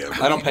 God, is he ever?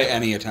 I don't pay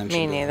any attention.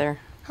 Me to him. neither.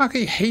 How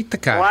can you hate the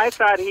guy? Well, I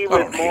thought he I was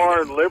don't hate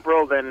more him.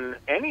 liberal than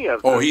any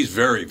of them. Oh, he's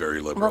very,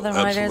 very liberal. Well, then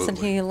why Absolutely. isn't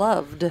he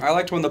loved? I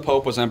liked when the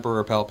Pope was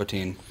Emperor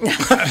Palpatine.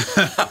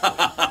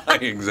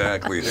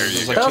 Exactly. There It you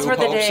was go. like Those two were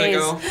the popes days.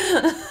 ago.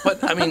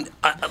 But I mean,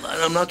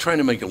 I'm not trying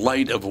to make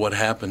light of what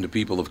happened to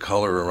people of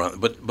color around.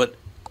 But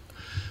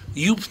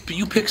you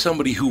pick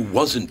somebody who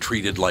wasn't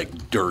treated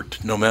like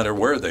dirt, no matter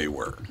where they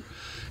were,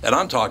 and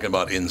I'm talking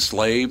about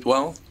enslaved.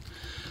 Well,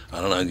 I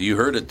don't know. You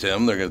heard it,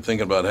 Tim. They're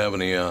thinking about having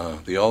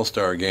the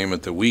All-Star game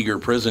at the Uyghur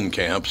prison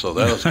camp, so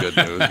that was good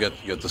news.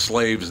 Get the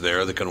slaves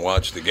there that can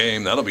watch the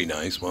game. That'll be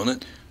nice, won't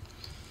it?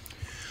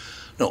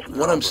 No,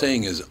 what I'm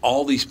saying is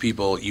all these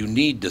people, you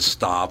need to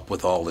stop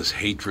with all this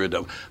hatred.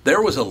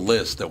 There was a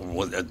list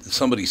that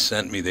somebody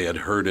sent me. They had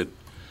heard it.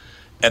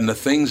 And the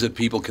things that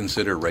people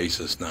consider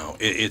racist now,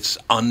 it's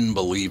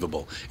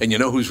unbelievable. And you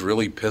know who's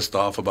really pissed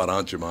off about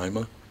Aunt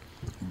Jemima?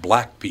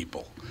 Black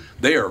people.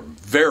 They are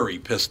very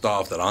pissed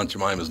off that Aunt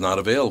Jemima is not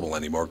available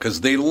anymore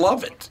because they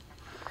love it.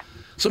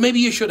 So maybe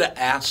you should have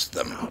asked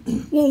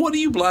them, well, what do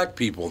you black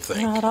people think?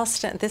 No,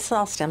 this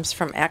all stems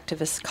from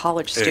activist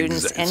college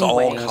students It's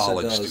anyway. all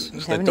college Yes, it does.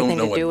 students Have that don't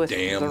anything know to do a with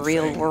damn the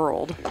real thing.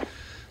 world.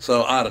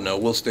 So I don't know.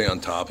 We'll stay on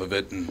top of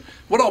it. And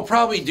what I'll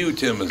probably do,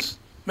 Tim, is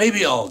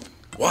maybe I'll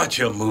watch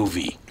a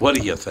movie. What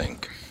do you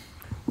think?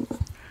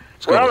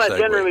 Let's go Well, to that segue.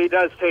 generally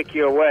does take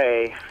you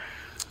away.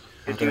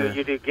 Did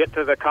you get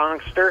to the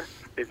Kongster?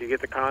 Did you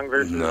get the Kong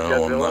versus No,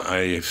 Godzilla?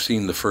 I've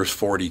seen the first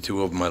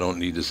 42 of them. I don't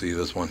need to see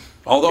this one.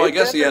 Although I It's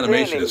guess the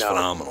animation entertaining, is though.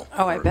 phenomenal.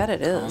 Oh, I bet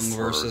it Kong is.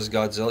 versus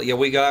Godzilla. Yeah,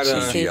 we got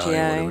CGI, CGI.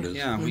 whatever it is.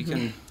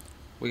 yeah,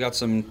 we got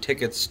some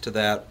tickets to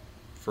that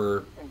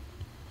for,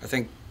 I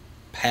think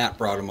Pat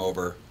brought them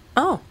over.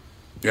 Oh.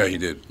 Yeah, he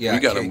did. Yeah, we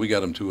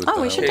got him too. At Oh,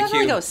 the we should house.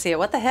 definitely KQ. go see it.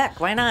 What the heck?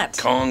 Why not?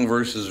 Kong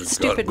versus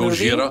Stupid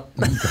movie. Gojira.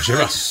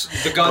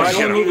 The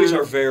Godzilla movies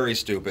are very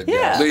stupid.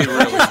 Yeah. They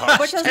really are.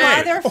 Which is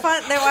why they're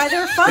fun. Why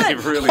they're fun. They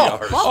really are.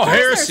 Well, of Oh, course they're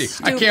heresy.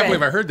 I can't stupid.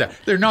 believe I heard that.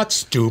 They're not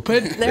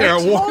stupid. They're a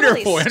totally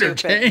wonderful stupid.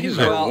 entertainment. These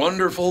are Well,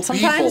 wonderful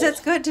Sometimes people. it's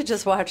good to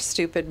just watch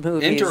stupid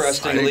movies. I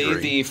Interestingly,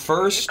 agree. the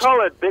first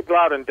Call it Big,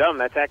 Loud, and Dumb.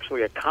 That's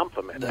actually a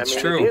compliment. That's I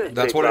mean, true. It is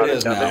That's Big, what it Loud,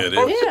 is and Dumb. now. It's It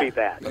supposed is. to be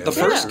that. the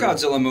first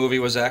Godzilla movie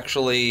was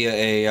actually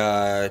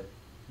a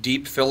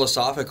deep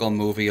philosophical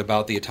movie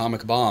about the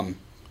atomic bomb.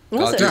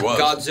 Was it? It was.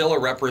 Godzilla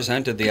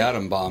represented the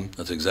atom bomb.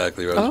 That's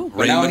exactly right. Oh.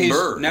 But now Raymond he's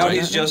Burr. now right?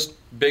 he's just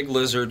big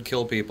lizard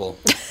kill people.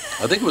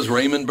 I think it was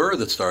Raymond Burr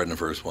that starred in the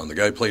first one. The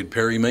guy played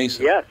Perry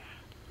Mason. Yes.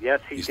 Yes,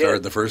 he He starred in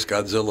did. the first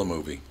Godzilla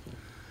movie.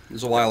 It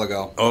was a while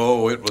ago.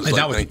 Oh, it was And like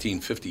that was-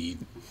 1950.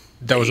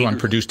 That was one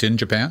produced in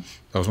Japan.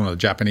 That was one of the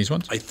Japanese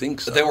ones. I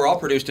think so. But they were all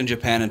produced in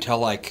Japan until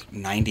like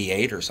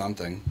 '98 or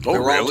something. Oh, they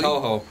were really?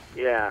 all Toho.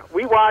 Yeah.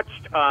 We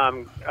watched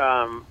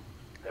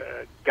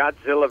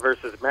Godzilla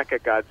versus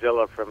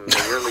Mechagodzilla from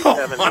the early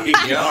Oh, my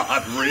 70s.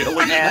 God,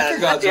 really? And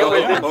it Mechagodzilla.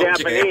 was in Okay.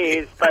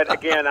 Japanese, but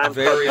again, I'm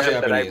so Very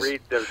sad that I Japanese.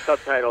 read the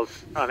subtitles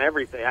on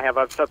everything. I have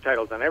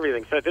subtitles on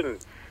everything, so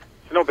it's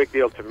no big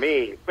deal to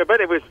me. But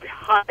it was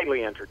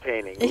highly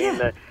entertaining. I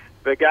mean,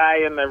 the guy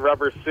in the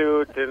rubber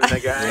suit and the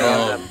guy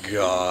Oh, in the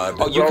God.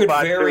 Oh, you could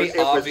robot very suit, it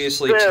was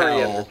obviously very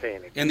tell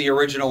entertaining. in the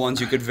original ones.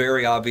 You could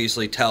very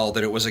obviously tell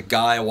that it was a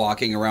guy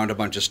walking around a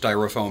bunch of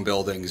styrofoam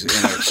buildings in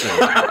a suit.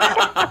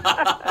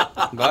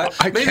 But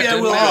Maybe I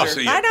will matter.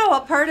 see I it. know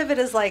a part of it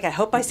is like, I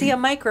hope I see a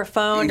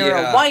microphone or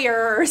Yeah. a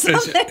wire or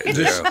something.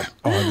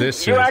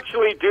 This You is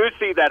actually do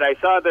see that. I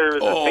saw there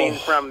was a Oh. scene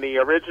from the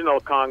original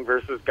Kong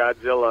versus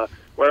Godzilla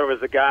where it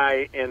was a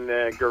guy in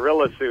the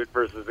gorilla suit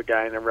versus a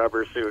guy in a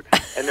rubber suit.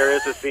 And there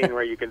is a scene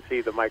where you can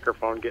see the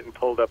microphone getting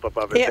pulled up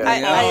above his Yeah,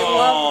 head. I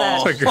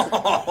love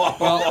that.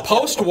 Well,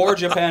 post-war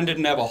Japan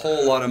didn't have a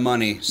whole lot of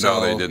money. So,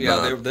 No, they did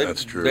yeah, not. They,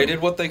 That's true. They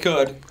did what they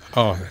could.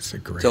 oh, that's a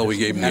great. Until we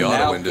gave him the And auto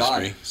now,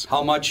 industry. God,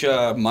 how much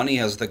money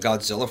has the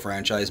Godzilla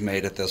franchise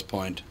made at this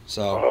point?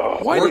 So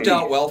Why worked did he-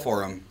 out well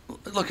for him.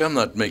 look, I'm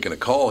not making a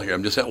call here.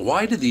 I'm just saying,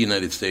 why did the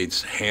United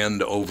States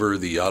hand over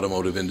the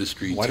automotive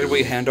industry? Why did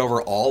we hand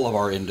over all of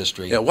our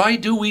industry? Yeah, why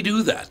do we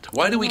do that?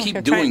 Why do we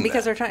keep doing that?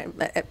 Because they're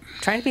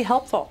trying to be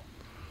helpful.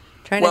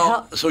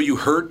 So you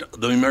hurt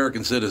the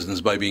American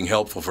citizens by being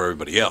helpful for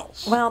everybody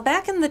else. Well,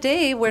 back in the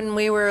day when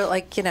we were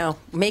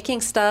making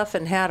stuff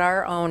and had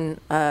our own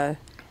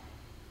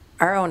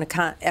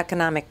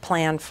economic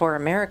plan for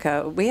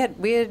America, we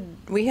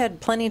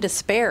had plenty to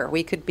spare.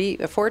 We could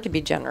afford to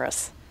be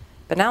generous.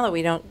 But now that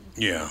we don't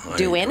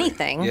do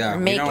anything or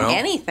make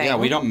anything. Yeah,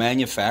 we don't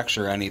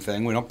manufacture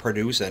anything. We don't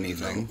produce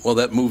anything. Well,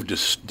 that move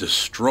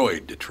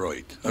destroyed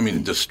Detroit. I mean,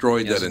 it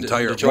destroyed that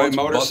entire Detroit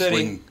Motor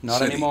City.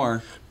 Not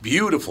anymore.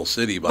 Beautiful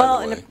city, by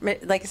the way.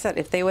 And like I said,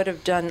 if they would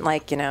have done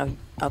Japan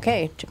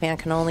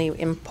can only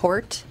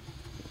import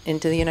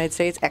into the United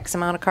States X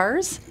amount of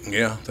cars.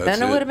 Yeah,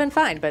 then it would have been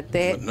fine. But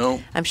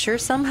no. I'm sure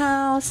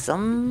somehow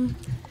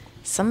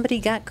somebody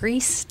got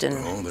greased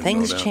and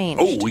things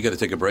changed. Oh, we got to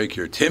take a break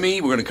here.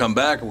 Timmy, we're going to come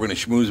back. We're going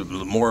to schmooze a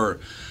little more.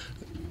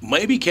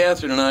 Maybe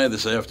Catherine and I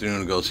this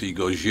afternoon go see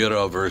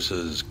Gojira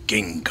versus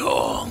King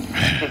Kong.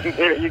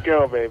 There you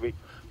go, baby.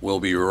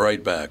 We'll be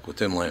right back with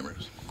Tim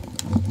Lammers.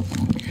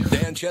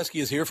 Dan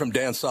Chesky is here from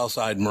Dan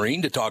Southside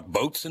Marine to talk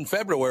boats in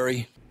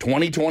February.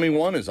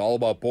 2021 is all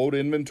about boat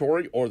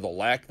inventory or the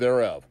lack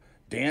thereof.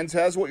 Dan's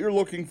has what you're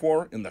looking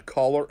for in the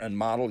color and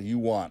model you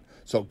want.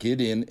 So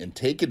get in and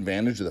take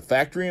advantage of the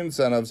factory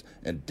incentives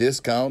and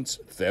discounts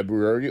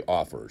February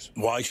offers.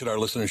 Why should our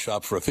listeners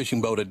shop for a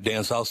fishing boat at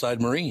Dan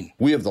Southside Marine?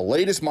 We have the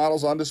latest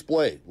models on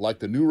display, like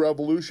the new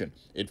Revolution.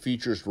 It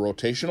features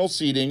rotational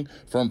seating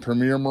from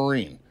Premier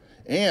Marine.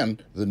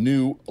 And the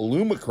new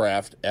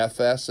Alumacraft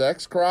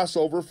FSX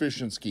crossover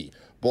fishing ski.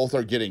 Both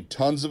are getting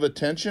tons of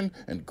attention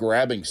and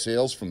grabbing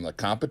sales from the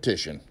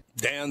competition.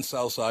 Dan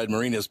Southside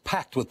Marine is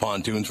packed with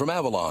pontoons from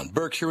Avalon,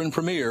 Berkshire, and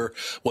Premier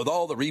with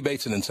all the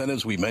rebates and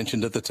incentives we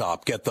mentioned at the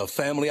top. Get the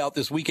family out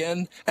this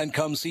weekend and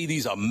come see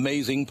these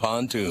amazing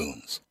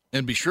pontoons.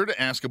 And be sure to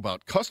ask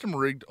about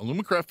custom-rigged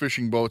Alumacraft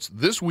fishing boats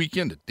this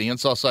weekend at Dan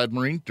Southside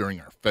Marine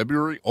during our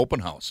February open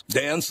house.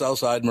 Dan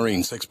Southside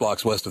Marine, 6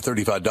 blocks west of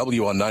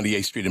 35W on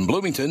 98th Street in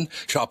Bloomington.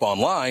 Shop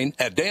online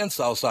at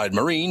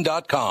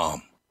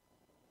dansouthsidemarine.com.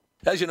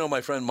 As you know, my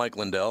friend Mike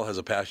Lindell has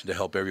a passion to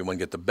help everyone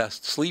get the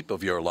best sleep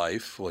of your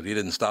life. Well, he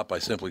didn't stop by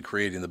simply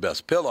creating the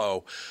best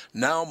pillow.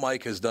 Now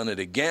Mike has done it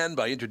again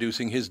by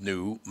introducing his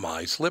new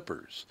My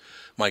Slippers.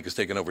 Mike has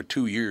taken over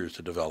 2 years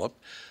to develop.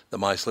 The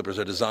My Slippers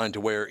are designed to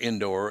wear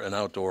indoor and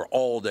outdoor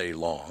all day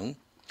long.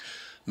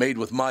 Made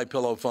with My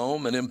Pillow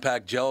foam and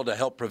impact gel to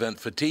help prevent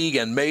fatigue,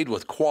 and made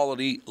with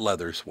quality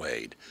leather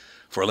suede.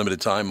 For a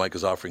limited time, Mike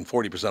is offering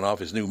 40% off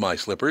his new My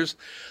Slippers.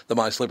 The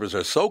My Slippers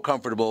are so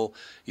comfortable,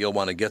 you'll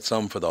want to get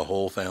some for the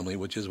whole family,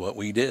 which is what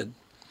we did.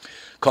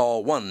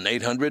 Call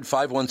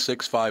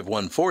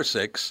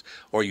 1-800-516-5146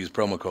 or use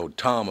promo code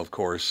TOM, of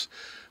course.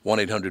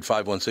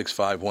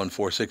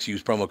 1-800-516-5146.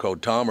 Use promo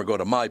code TOM or go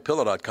to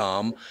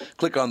mypillow.com.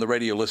 Click on the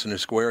radio listener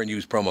square and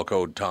use promo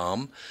code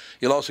TOM.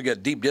 You'll also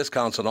get deep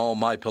discounts on all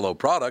MyPillow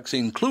products,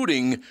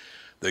 including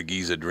the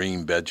Giza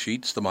Dream bed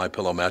sheets, the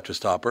MyPillow mattress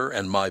topper,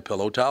 and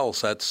MyPillow towel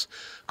sets.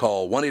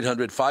 Call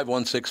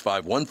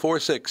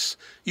 1-800-516-5146.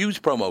 Use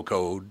promo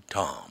code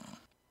TOM.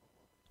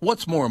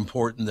 What's more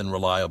important than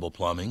reliable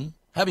plumbing?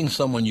 Having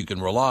someone you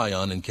can rely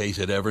on in case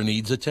it ever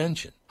needs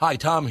attention. Hi,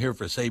 Tom here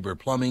for Sabre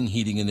Plumbing,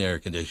 Heating, and Air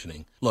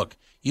Conditioning. Look,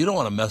 you don't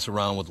want to mess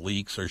around with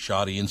leaks or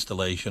shoddy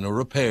installation or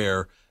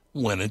repair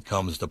when it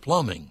comes to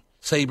plumbing.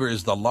 Sabre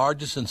is the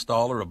largest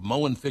installer of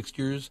Moen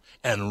fixtures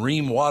and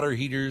Rheem water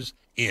heaters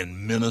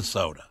in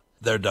Minnesota.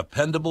 They're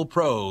dependable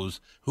pros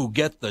who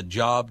get the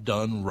job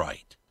done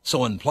right. So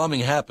when plumbing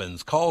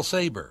happens, call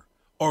Sabre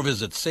or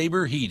visit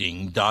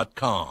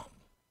saberheating.com.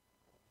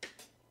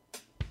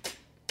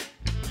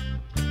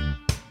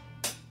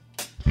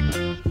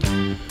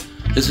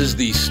 This is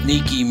the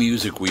sneaky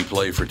music we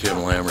play for Tim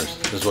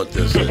Lammers. This is what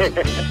this is.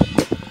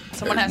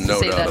 Someone has to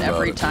say that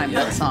every time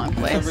that song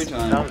plays. Every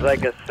time. Sounds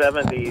like a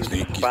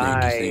 70s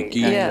spy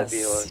sneaky. kind Yes, of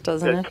deal.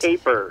 doesn't it?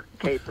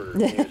 Caper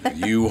music.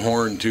 You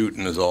horn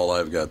tootin' is all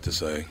I've got to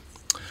say.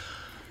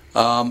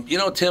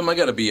 Tim, I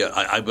got to be.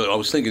 I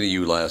was thinking of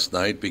you last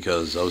night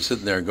because I was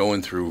sitting there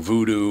going through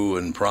Vudu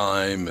and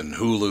Prime and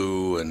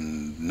Hulu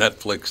and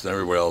Netflix and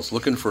everywhere else,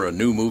 looking for a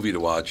new movie to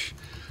watch.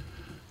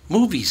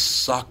 Movies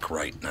suck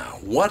right now.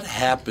 What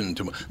happened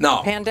to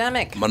now?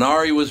 Pandemic.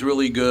 Minari was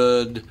really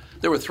good.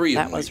 There were three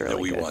That of was them really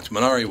that we good. watched.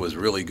 Minari was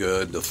really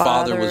good. The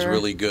Father was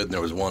really good, and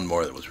there was one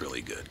more that was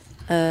really good.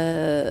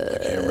 I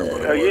can't remember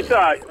what it You was.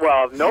 saw,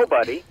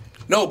 Nobody.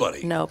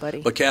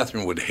 Nobody. But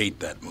Catherine would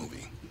hate that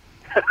movie.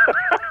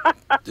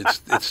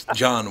 It's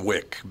John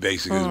Wick,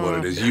 basically, is what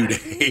it is. You'd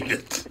hate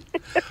it.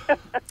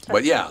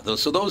 But yeah,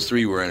 so those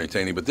three were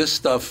entertaining. But this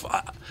stuff,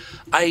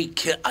 I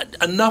can't.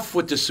 Enough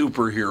with the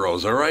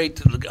superheroes. All right,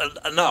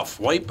 enough.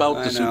 Wipe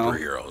out the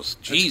superheroes.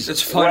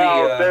 Jesus. It's funny.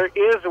 Well, there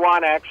is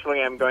one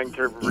actually. I'm going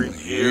to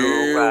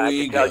review. I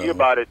can tell you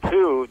about it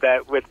too.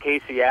 That with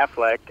Casey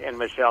Affleck and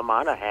Michelle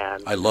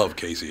Monaghan. I love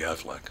Casey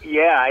Affleck.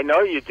 Yeah, I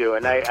know you do,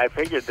 and I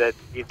figured that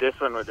this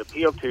one would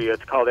appeal to you.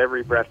 It's called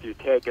Every Breath You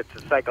Take. It's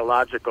a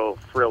psychological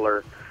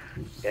thriller.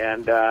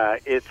 And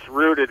it's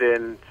rooted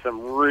in some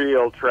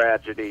real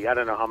tragedy. I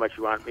don't know how much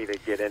you want me to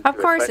get into it. Of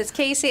course, it's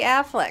Casey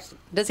Affleck.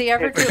 Does he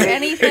ever do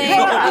anything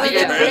other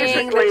than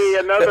being basically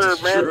another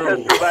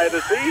Manchester by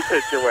the Sea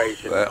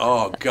situation?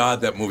 Oh,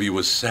 God, that movie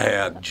was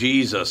sad.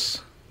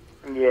 Jesus.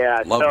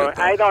 Yeah, Loved so it,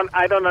 though.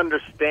 I don't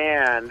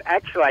understand.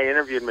 Actually, I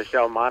interviewed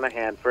Michelle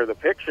Monaghan for the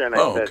picture, and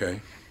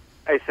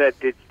I said,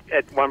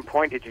 at one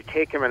point, did you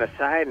take him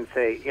aside and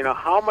say,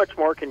 how much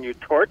more can you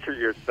torture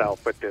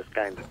yourself with this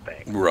kind of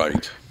thing?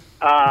 Right.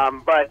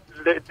 But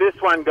this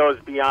one goes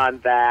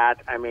beyond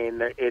that. I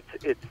mean, it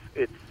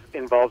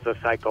involves a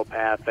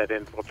psychopath that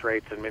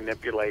infiltrates and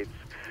manipulates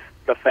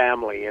the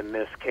family in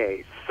this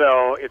case.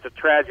 So it's a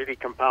tragedy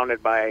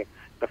compounded by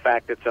the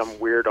fact that some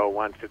weirdo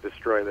wants to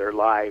destroy their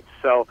lives.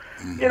 So,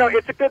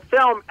 it's a good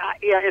film.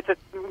 It's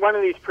one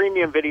of these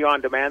premium video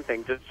on demand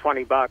things. It's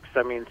 $20.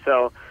 I mean,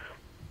 so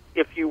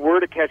if you were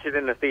to catch it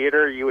in the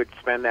theater, you would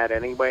spend that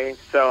anyway.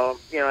 So,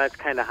 that's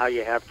kind of how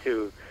you have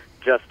to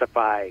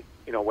justify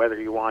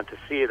whether you want to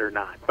see it or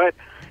not. But,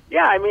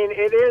 yeah, I mean,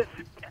 it's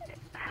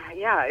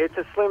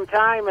a slim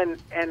time,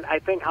 and I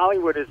think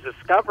Hollywood is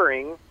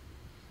discovering,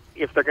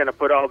 if they're going to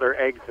put all their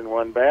eggs in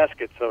one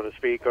basket, so to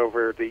speak,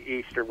 over the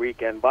Easter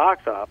weekend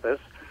box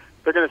office,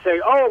 they're going to say,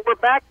 oh, we're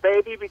back,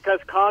 baby, because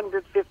Kong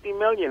did $50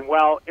 million.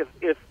 Well,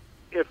 if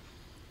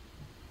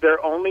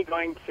they're only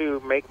going to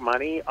make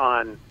money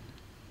on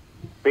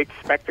big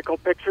spectacle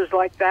pictures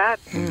like that,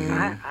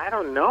 I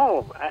don't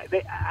know.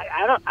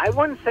 I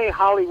wouldn't say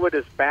Hollywood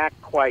is back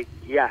quite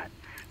yet.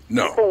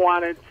 No. People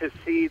wanted to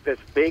see this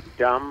big,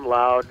 dumb,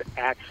 loud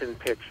action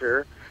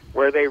picture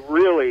where they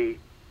really,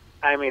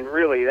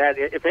 that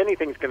if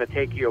anything's going to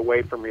take you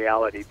away from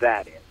reality,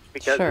 that is.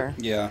 Because,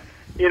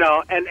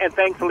 and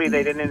thankfully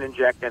they didn't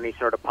inject any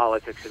sort of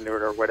politics into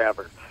it or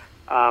whatever.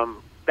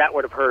 That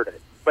would have hurt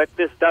it. But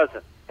this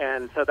doesn't.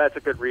 And so that's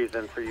a good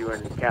reason for you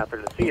and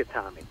Catherine to see it,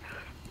 Tommy.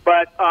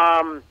 But,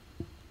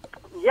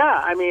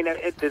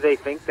 do they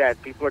think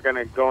that people are going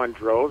to go in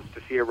droves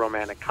to see a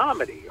romantic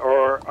comedy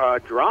or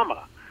a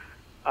drama?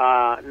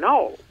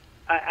 No.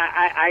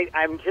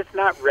 I'm just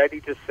not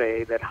ready to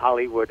say that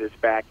Hollywood is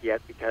back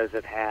yet because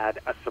it had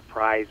a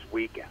surprise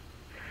weekend.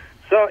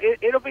 So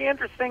it'll be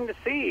interesting to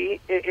see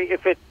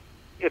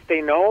if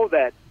they know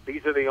that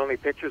these are the only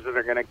pictures that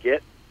are going to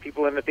get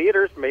people in the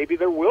theaters. Maybe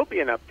there will be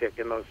an uptick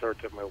in those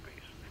sorts of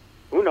movies.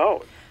 Who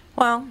knows?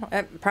 Well,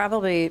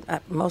 probably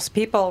most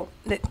people,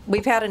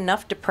 we've had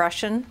enough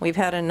depression. We've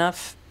had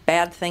enough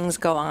bad things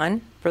go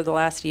on for the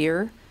last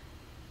year.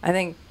 I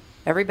think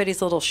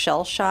everybody's a little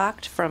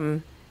shell-shocked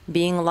from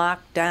being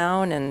locked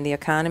down and the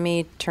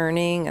economy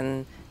turning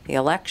and the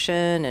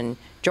election and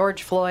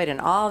George Floyd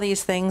and all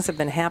these things have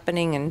been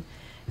happening. And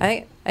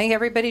I think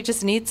everybody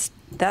just needs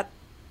that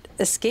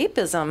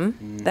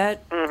escapism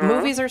that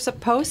movies are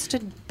supposed to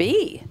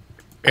be.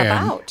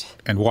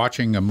 And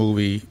watching a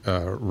movie,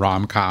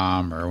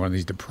 rom-com or one of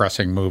these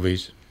depressing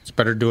movies, it's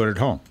better to do it at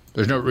home.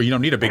 You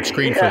don't need a big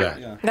screen for that.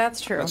 Yeah.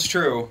 That's true. That's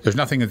true. There's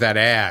nothing that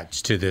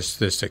adds to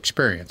this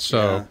experience.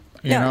 So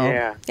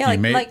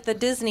like the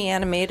Disney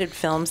animated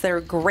films, they're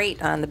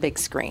great on the big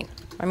screen.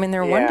 I mean,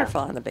 they're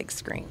wonderful on the big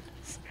screen.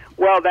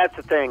 Well, that's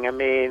the thing. I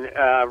mean,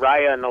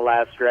 Raya and the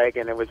Last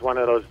Dragon, it was one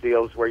of those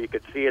deals where you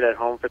could see it at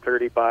home for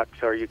 $30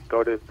 or you could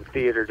go to the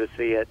theater to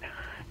see it.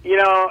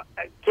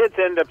 Kids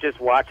end up just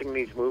watching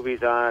these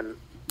movies on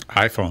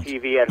iPhone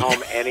TV at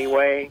home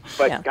anyway.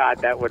 But God,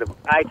 that would have.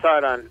 I saw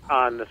it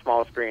on the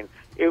small screen.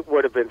 It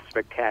would have been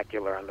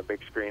spectacular on the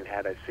big screen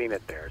had I seen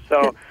it there.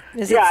 So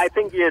I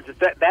think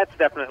that's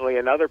definitely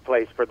another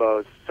place for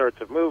those sorts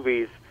of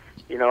movies.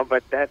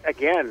 But that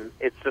again,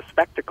 it's the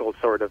spectacle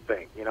sort of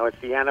thing.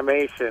 It's the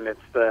animation. It's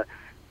the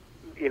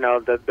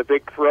the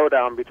big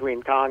throwdown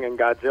between Kong and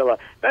Godzilla.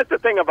 That's the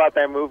thing about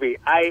that movie.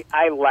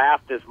 I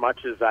laughed as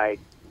much as I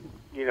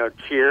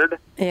cheered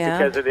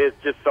because it is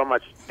just so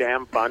much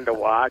damn fun to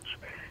watch.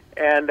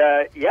 And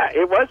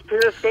it was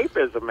pure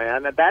escapism,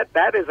 man. And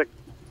that is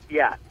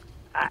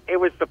it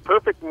was the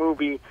perfect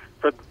movie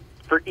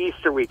for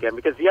Easter weekend,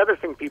 because the other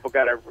thing people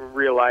got to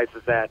realize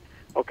is that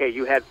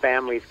you had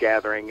families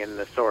gathering in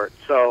the sort,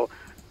 so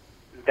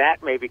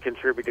that maybe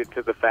contributed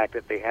to the fact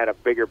that they had a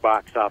bigger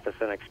box office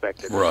than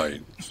expected.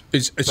 Right.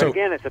 But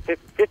again, it's a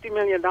 $50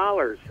 million.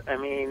 I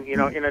mean,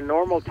 in a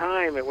normal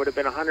time, it would have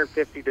been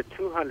 $150 to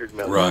 $200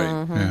 million.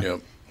 Right.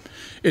 Yep.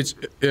 It's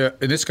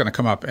and it's going to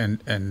come up, and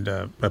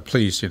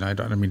please, I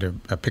don't mean to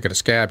pick at a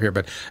scab here,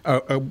 but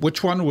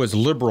which one was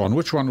liberal and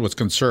which one was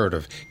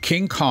conservative?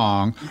 King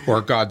Kong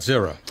or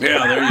Godzilla?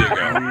 Yeah, there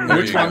you go.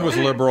 Which one was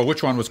liberal?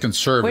 Which one was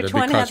conservative? Which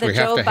one because had the we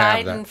have Joe to have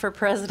Biden that. for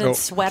president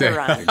sweater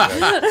on?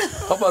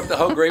 Exactly.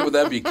 How great would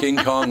that be? King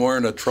Kong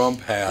wearing a Trump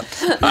hat,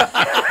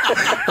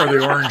 or the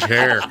orange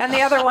hair, and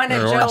the other one a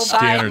Joe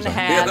Biden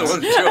hat. The other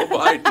one Joe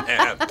Biden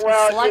hat.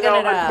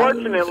 Well,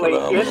 unfortunately,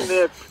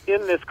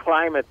 in this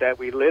climate that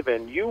we live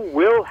in, you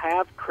will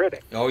have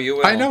critics. Oh, you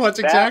will. I know, that's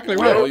exactly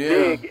that right. will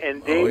dig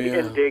and dig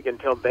and dig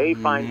until they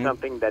find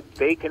something that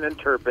they can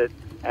interpret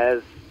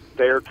as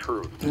their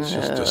truth. It's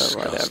just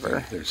disgusting.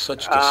 Whatever. There's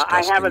such disgusting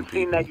I haven't people.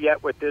 seen that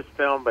yet with this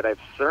film, but I've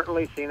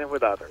certainly seen it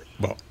with others.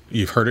 Well,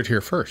 you've heard it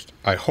here first.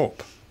 I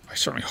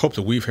certainly hope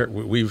that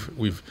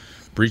we've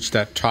breached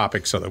that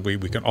topic so that we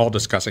can all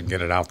discuss it and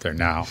get it out there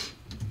now.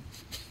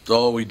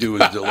 All we do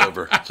is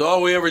deliver. That's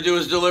all we ever do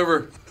is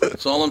deliver.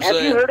 That's all I'm saying.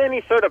 Have you heard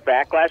any sort of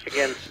backlash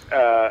against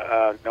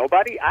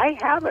Nobody? I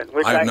haven't,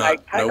 which I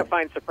kind of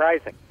find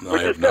surprising,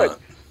 which is good.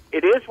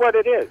 It is what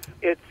it is.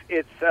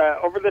 It's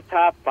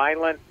over-the-top,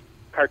 violent,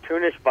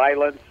 cartoonish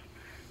violence.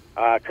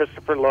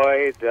 Christopher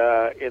Lloyd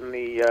in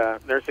the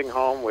nursing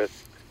home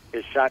with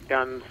his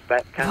shotguns,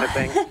 that kind of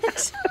thing.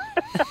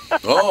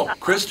 Oh,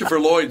 Christopher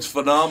Lloyd's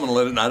phenomenal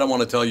in it, and I don't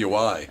want to tell you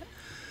why.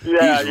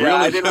 Yeah, He's really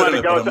I didn't want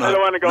to go. I don't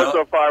want to go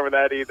so far with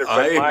that either. But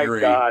I agree.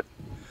 My God,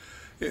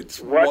 it's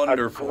what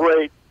wonderful. a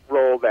great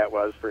role that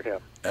was for him.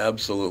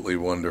 Absolutely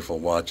wonderful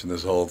watching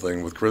this whole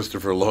thing with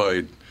Christopher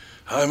Lloyd.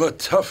 I'm a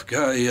tough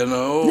guy,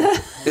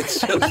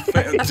 It's just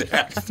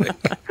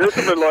fantastic.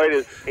 Christopher Lloyd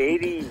is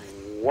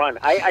 81.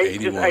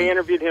 I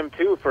interviewed him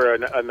too for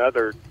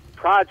another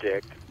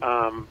project,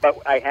 but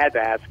I had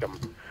to ask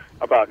him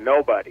about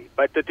Nobody.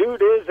 But the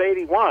dude is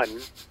 81,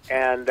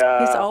 and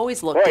he's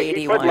always looked 81.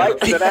 He put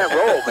life into that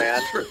role,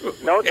 man.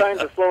 No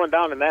signs of slowing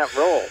down in that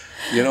role.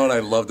 You know what I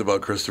loved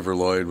about Christopher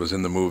Lloyd was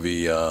in the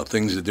movie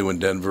Things to Do in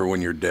Denver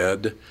When You're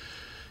Dead.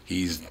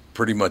 He's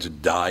pretty much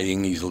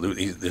dying.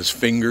 His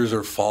fingers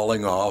are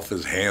falling off.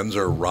 His hands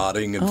are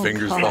rotting and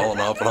fingers falling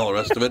off and all the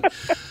rest of it.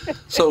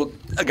 So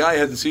a guy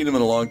hasn't seen him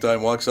in a long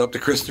time walks up to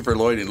Christopher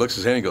Lloyd and he looks at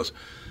his hand and goes,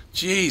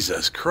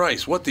 Jesus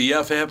Christ, what the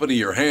F happened to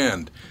your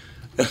hand?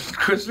 And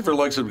Christopher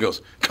looks at him and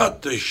goes,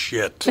 cut the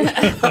shit.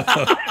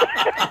 The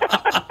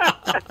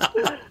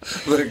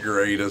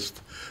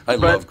greatest. I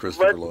love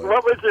Christopher Lloyd.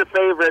 What was your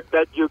favorite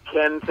that you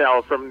can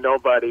tell from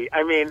Nobody?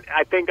 I mean,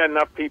 I think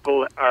enough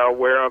people are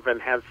aware of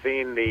and have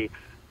seen the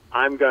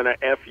I'm going to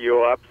F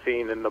you up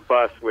scene in the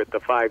bus with the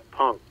 5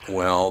 punks.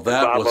 Well,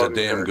 that was a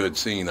damn good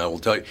scene, I will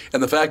tell you.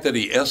 And the fact that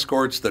he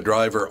escorts the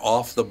driver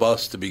off the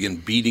bus to begin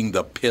beating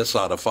the piss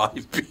out of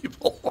 5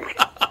 people.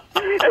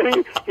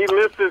 And he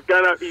lifts his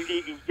gun up,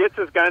 he gets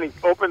his gun, he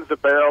opens the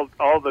barrel,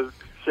 all the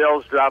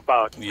shells drop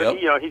out. Yep.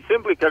 But, he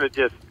simply could have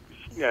just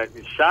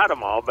shot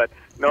them all, but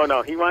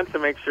no, he wants to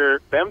make sure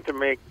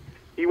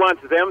he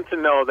wants them to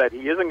know that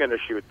he isn't going to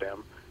shoot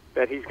them,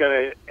 that he's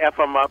going to F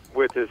them up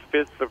with his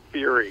fists of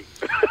fury.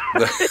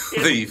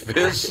 The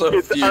fists of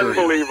it's fury. It's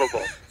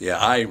unbelievable. Yeah,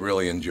 I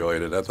really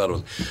enjoyed it.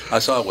 I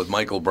saw it with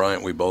Michael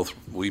Bryant. We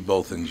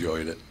both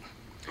enjoyed it.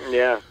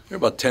 Yeah. There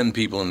were about 10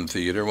 people in the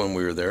theater when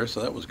we were there,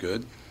 so that was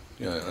good.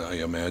 Yeah, I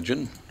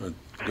imagine. But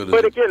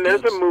again,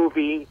 there's a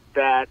movie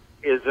that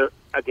is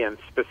again,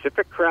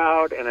 specific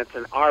crowd, and it's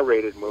an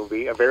R-rated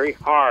movie, a very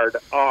hard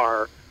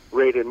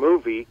R-rated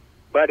movie,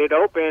 but it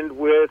opened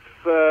with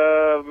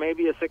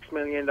maybe a $6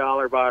 million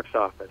box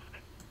office.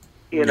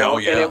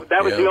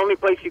 That was the only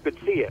place you could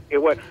see it. It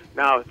was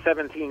now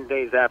 17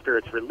 days after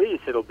its release.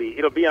 It'll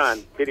be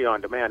on video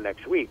on demand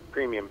next week,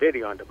 premium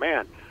video on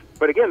demand.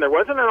 But again, there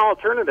wasn't an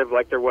alternative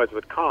like there was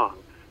with Kong.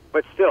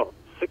 But still,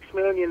 $6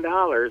 million,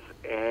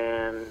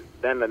 and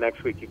then the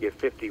next week you get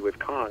 50 with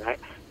Kong.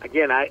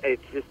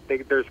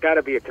 There's got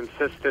to be a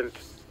consistent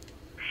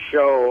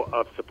show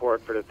of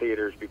support for the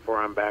theaters before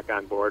I'm back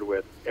on board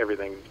with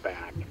everything's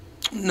back.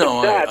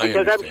 No, it's sad, because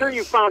understand. I'm sure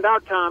you found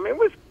out, Tom. It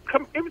was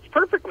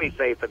perfectly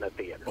safe in the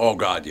theater. Oh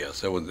God,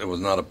 yes. It was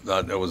not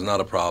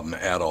a problem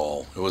at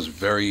all. It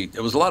was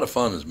a lot of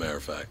fun, as a matter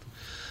of fact.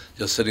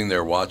 Just sitting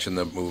there watching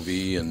the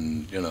movie,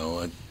 and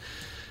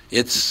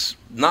it's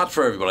not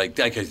for everybody.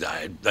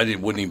 I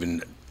wouldn't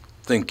even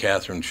think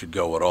Catherine should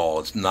go at all.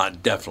 It's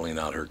definitely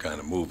not her kind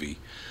of movie.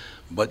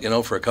 But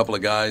for a couple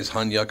of guys,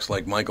 hunyucks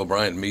like Michael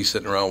Bryant and me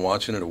sitting around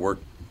watching it, it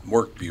worked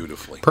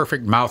beautifully.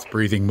 Perfect mouth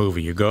breathing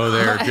movie. You go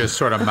there, just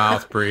sort of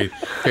mouth breathe.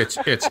 It's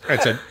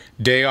a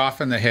day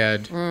off in the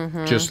head,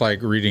 just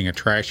like reading a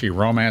trashy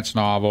romance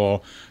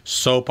novel,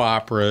 soap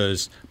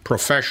operas,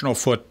 professional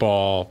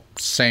football.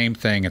 Same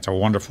thing. It's a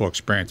wonderful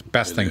experience.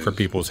 Best thing for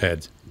people's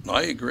heads.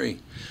 I agree.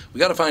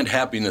 We got to find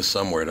happiness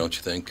somewhere, don't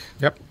you think?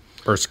 Yep.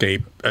 Or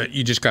escape.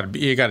 You just got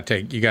to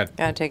take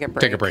a break.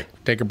 Take a break.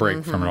 Take a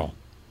break from it all.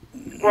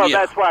 Well,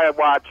 that's why I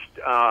watched,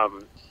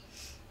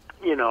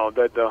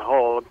 the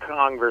whole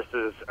Kong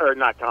versus, or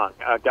not Kong,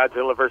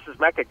 Godzilla versus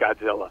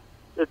Mechagodzilla.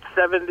 It's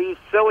 70s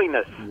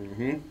silliness.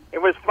 Mm-hmm.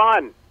 It was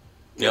fun.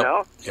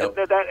 Yep.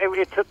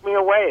 It took me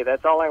away.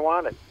 That's all I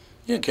wanted.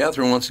 Yeah,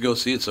 Catherine wants to go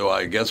see it, so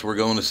I guess we're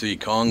going to see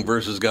Kong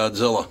versus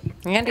Godzilla.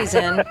 Andy's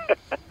in.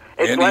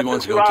 It's Andy less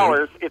wants than to 2 go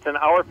hours. It's an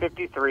hour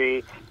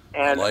 53,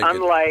 and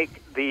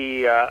unlike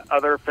the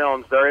other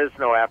films, there is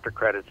no after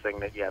credits thing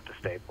that you have to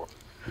stay for.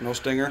 No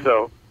stinger.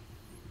 So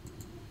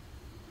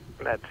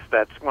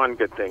that's one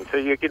good thing. So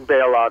you can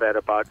bail out at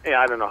about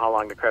I don't know how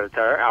long the credits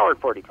are, hour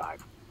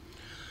 45.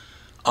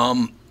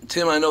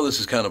 Tim, I know this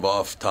is kind of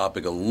off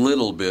topic a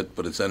little bit,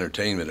 but it's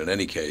entertainment in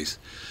any case.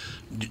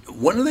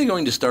 When are they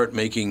going to start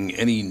making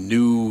any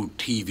new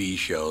TV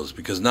shows?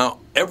 Because now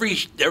every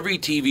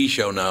TV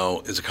show now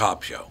is a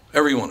cop show.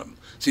 Every one of them.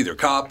 It's either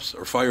cops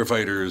or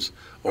firefighters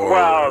or...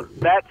 Well,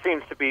 that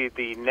seems to be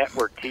the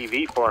network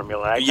TV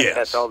formula. I think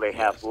that's all they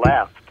have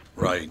left.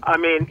 Right. I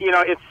mean,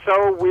 it's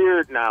so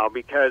weird now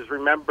because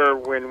remember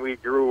when we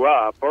grew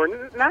up, or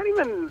not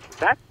even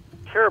that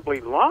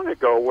terribly long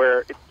ago,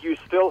 where you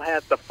still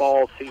had the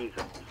fall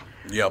seasons.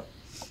 Yep.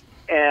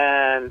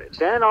 And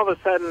then all of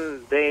a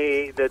sudden,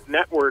 the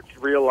networks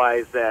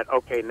realized that,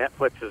 okay,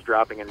 Netflix is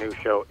dropping a new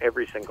show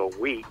every single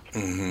week.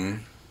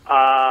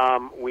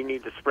 Mm-hmm. We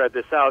need to spread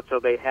this out. So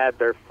they had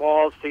their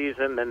fall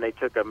season, then they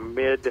took a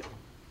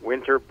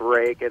mid-winter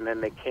break, and then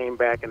they came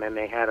back, and then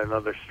they had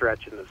another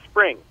stretch in the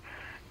spring.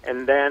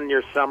 And then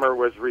your summer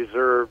was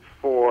reserved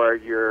for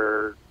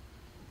your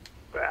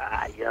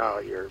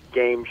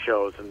game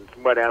shows and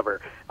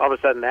whatever. All of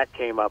a sudden that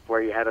came up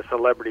where you had a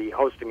celebrity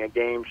hosting a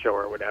game show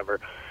or whatever.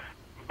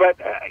 But,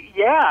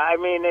 I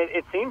mean,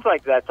 it seems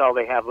like that's all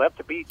they have left.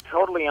 To be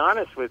totally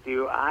honest with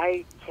you,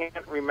 I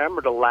can't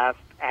remember the last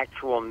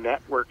actual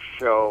network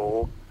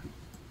show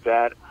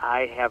that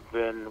I have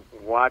been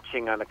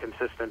watching on a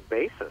consistent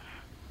basis.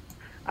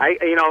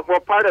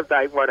 Part of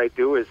what I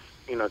do is,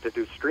 to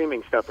do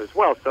streaming stuff as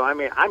well. So, I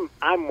mean,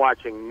 I'm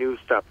watching new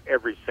stuff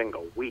every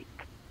single week.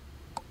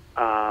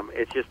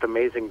 It's just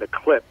amazing the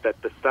clip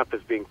that the stuff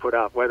is being put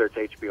out, whether it's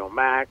HBO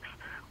Max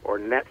or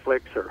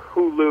Netflix or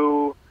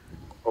Hulu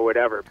or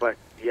whatever. But,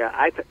 yeah,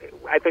 I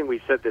think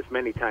we've said this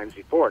many times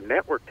before.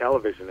 Network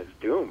television is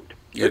doomed.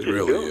 It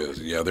really is.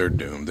 Yeah, they're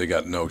doomed. They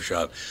got no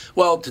shot.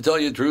 Well, to tell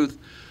you the truth,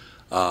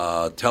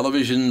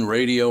 television,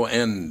 radio,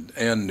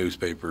 and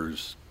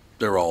newspapers,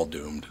 they're all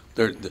doomed.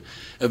 They're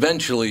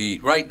eventually,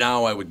 right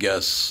now, I would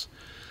guess,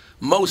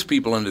 most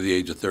people under the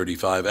age of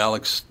 35,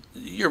 Alex,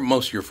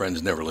 most of your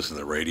friends never listen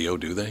to the radio,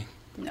 do they?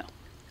 No.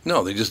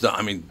 No, they just don't.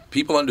 I mean,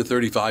 people under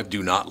 35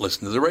 do not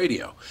listen to the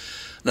radio.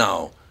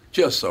 Now,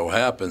 just so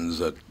happens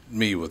that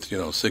me with,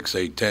 6,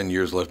 8, 10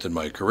 years left in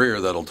my career,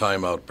 that'll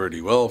time out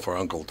pretty well for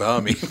Uncle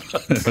Tommy.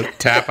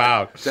 Tap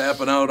out.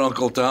 Tapping out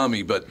Uncle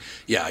Tommy. But,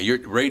 yeah, your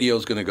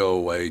radio's going to go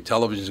away.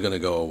 Television's going to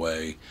go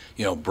away.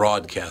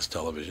 Broadcast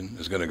television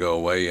is going to go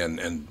away.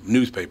 And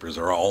newspapers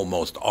are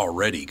almost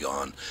already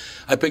gone.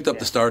 I picked up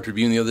the Star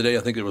Tribune the other day.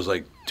 I think it was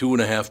like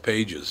 2.5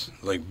 pages.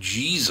 Like,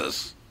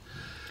 Jesus.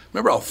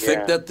 Remember how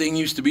thick that thing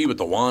used to be with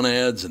the want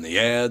ads and the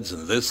ads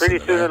and this Pretty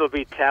and soon that? it'll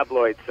be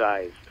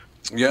tabloid-sized.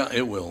 Yeah,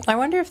 it will. I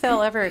wonder if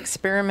they'll ever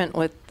experiment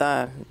with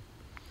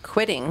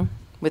quitting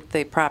with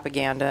the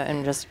propaganda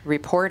and just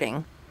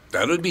reporting.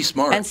 That would be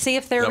smart. And see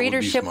if their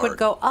readership would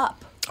go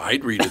up.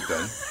 I'd read it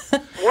then.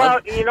 Well,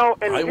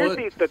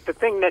 here's the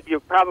thing that you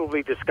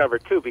probably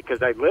discovered, too,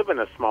 because I live in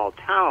a small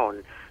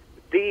town.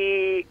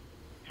 The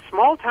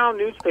small town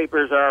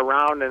newspapers are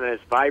around and as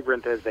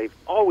vibrant as they've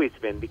always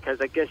been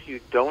because I guess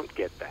you don't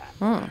get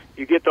that.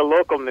 You get the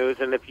local news,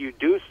 and if you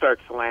do start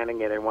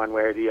slanting it in one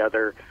way or the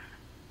other,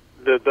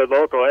 the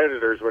local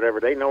editors, whatever,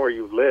 they know where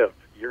you live.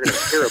 You're going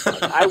to hear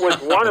about it. I was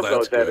one of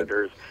those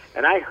editors,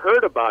 and I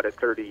heard about it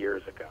 30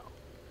 years ago.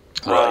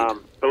 Right.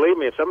 Believe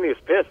me, if somebody was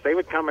pissed, they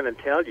would come in and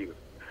tell you.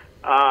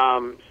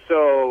 The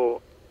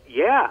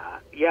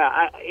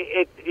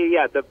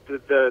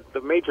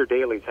major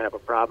dailies have a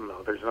problem,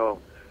 though. There's no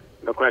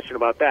question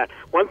about that.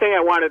 One thing I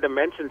wanted to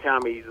mention,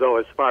 Tommy, though,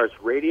 as far as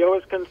radio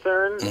is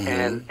concerned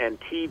and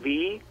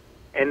TV,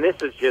 and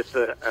this is just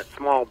a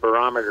small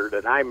barometer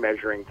that I'm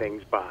measuring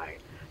things by.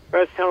 I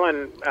was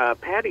telling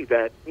Patty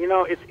that,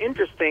 it's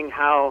interesting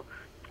how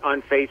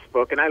on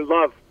Facebook, and I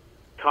love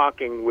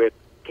talking with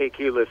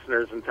KQ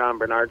listeners and Tom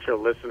Bernard Show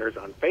listeners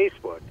on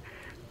Facebook,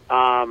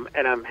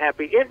 and I'm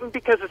happy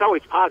because it's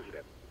always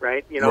positive,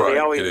 right? They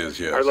always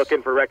are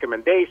looking for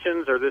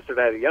recommendations or this or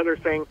that or the other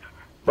thing.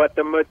 But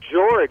the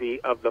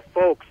majority of the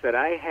folks that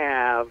I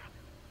have,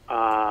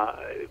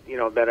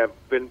 that have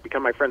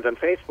become my friends on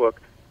Facebook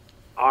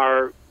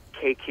are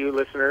KQ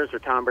listeners or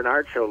Tom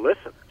Bernard Show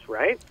listeners,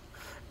 right?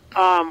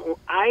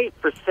 I,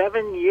 for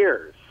 7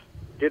 years,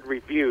 did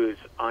reviews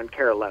on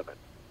KARE 11.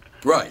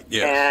 Right,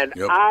 yes.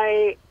 And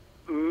I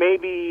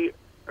maybe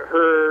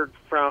heard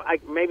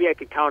maybe I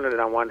could count it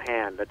on one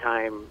hand, the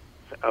time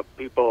of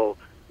people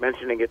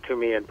mentioning it to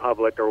me in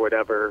public or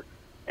whatever.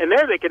 And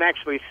there they can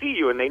actually see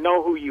you and they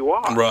know who you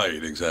are.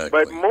 Right, exactly.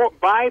 But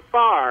by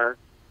far,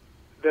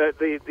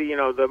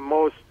 the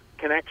most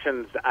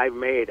connections I've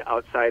made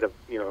outside of,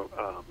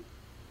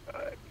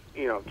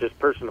 just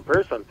person to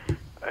person,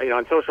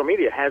 on social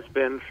media has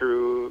been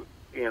through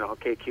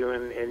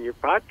KQ in your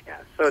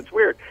podcast. So it's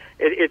weird.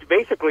 It's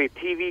basically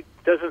TV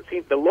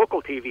the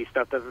local TV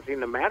stuff doesn't seem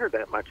to matter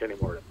that much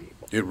anymore to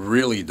people. It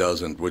really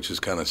doesn't, which is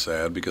kind of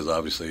sad because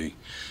obviously,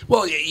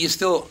 well, you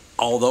still,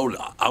 although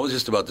I was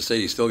just about to say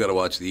you still got to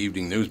watch the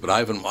evening news, but I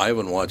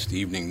haven't watched the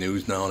evening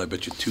news now in I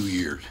bet you 2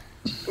 years.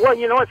 Well,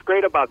 you know what's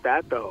great about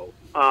that though,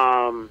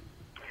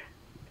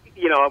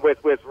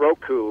 with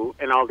Roku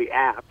and all the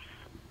apps,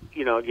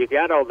 you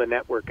got all the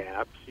network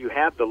apps, you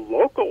have the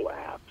local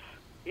apps.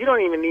 You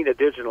don't even need a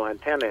digital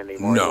antenna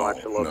anymore to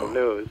watch the local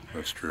news.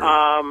 That's true.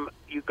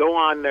 You go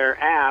on their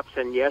apps,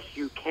 and yes,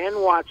 you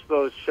can watch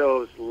those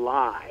shows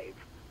live,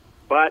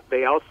 but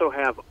they also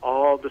have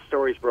all the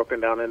stories broken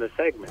down into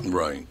segments.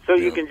 Right. So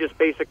you can just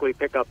basically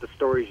pick up the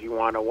stories you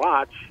want to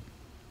watch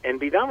and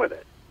be done with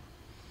it.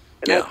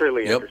 And that's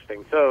really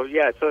interesting. So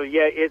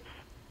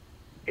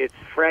it's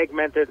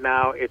fragmented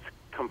now. It's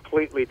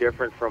completely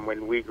different from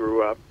when we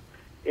grew up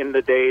in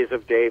the days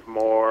of Dave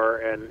Moore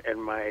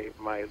and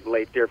my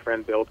late dear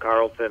friend Bill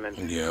Carlson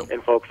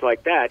and folks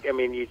like that. I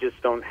mean, you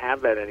just don't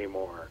have that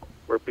anymore.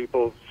 Where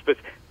people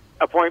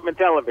appointment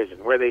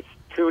television, where they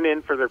tune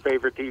in for their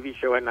favorite TV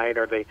show at night,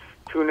 or they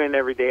tune in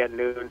every day at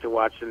noon to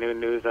watch the noon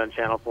news on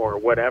Channel 4 or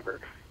whatever.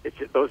 It's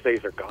just, those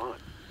days are gone.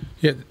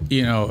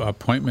 Yeah,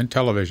 appointment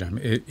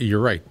television. You're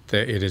right.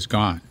 It is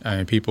gone. I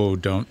mean, people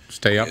don't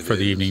stay up for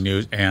the evening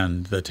news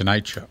and the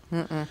Tonight Show.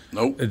 Mm-mm.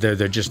 Nope.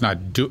 They're just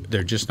not.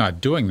 They're just not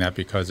doing that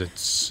because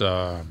it's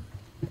not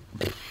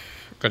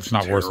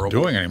worth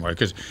doing anymore.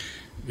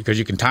 Because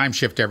you can time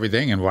shift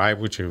everything, and why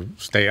would you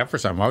stay up for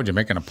something? Why would you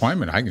make an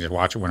appointment? I can just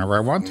watch it whenever I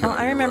want to. Well,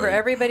 I remember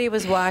everybody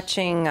was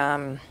watching.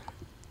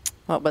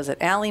 What was it?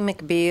 Ally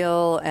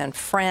McBeal and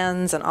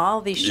Friends and all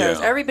these shows.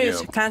 Everybody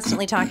was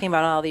constantly talking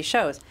about all these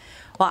shows.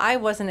 Well, I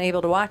wasn't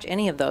able to watch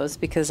any of those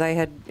because I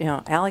had,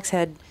 Alex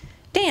had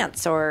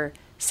dance or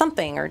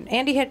something, or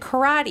Andy had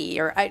karate,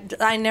 or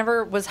I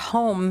never was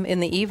home in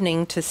the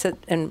evening to sit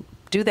and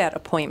do that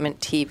appointment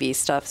TV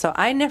stuff. So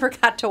I never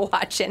got to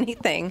watch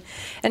anything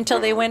until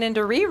they went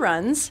into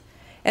reruns,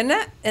 and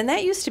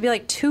that used to be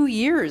like 2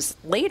 years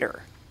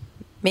later,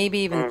 maybe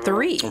even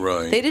 3.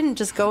 Right. They didn't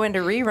just go into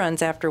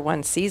reruns after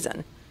one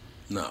season.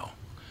 No.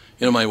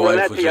 My wife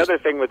that's was the other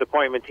thing with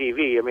appointment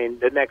TV. I mean,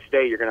 the next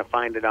day you're going to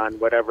find it on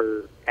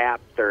whatever app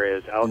there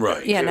is out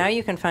there. Yeah, now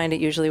you can find it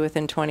usually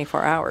within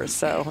 24 hours.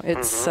 So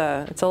it's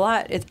a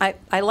lot.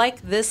 I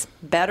like this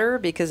better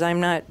because I'm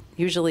not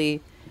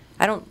usually.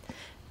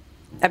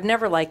 I've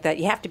never liked that.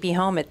 You have to be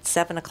home at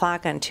 7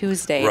 o'clock on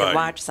Tuesday to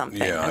watch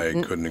something. Yeah, I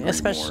couldn't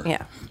agree more.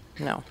 Yeah,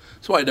 no.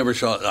 So I never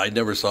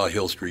saw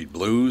Hill Street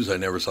Blues. I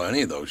never saw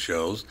any of those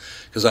shows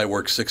because I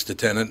worked 6 to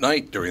 10 at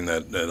night during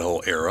that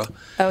whole era.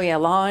 Oh yeah,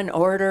 Law and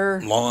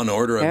Order. Law and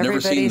Order. I've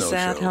never seen those shows.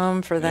 Everybody sat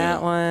home for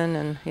that one,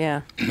 and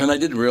And I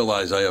didn't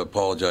realize. I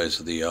apologize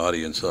to the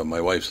audience. My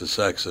wife's a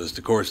sexist.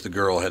 Of course, the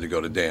girl had to go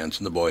to dance,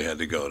 and the boy had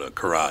to go to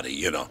karate.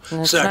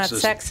 It's not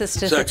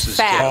sexist. It's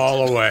fact.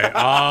 All the way.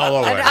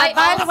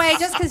 By the way,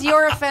 just because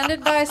you're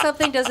offended by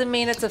something doesn't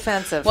mean it's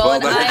offensive.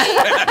 Well,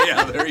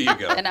 yeah, there you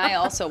go. And I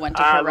also went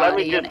to karate. Let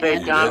me just say,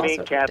 Tommy,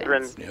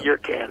 Catherine, you're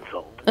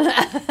canceled.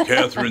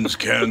 Catherine's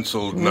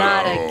canceled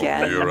now. Not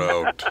again. You're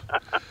out.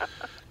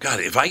 God,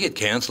 if I get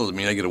canceled, I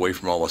mean I get away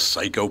from all the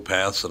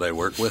psychopaths that I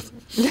work with.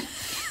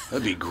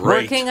 That'd be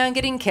great. Working on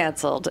getting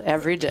canceled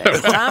every day.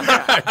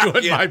 I'm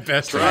doing my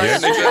best. Trying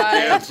to get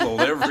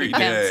canceled every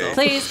day.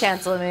 Please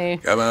cancel me.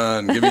 Come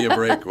on, give me a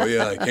break, will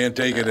you? I can't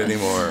take it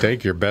anymore.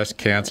 Take your best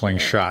canceling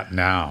shot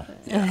now.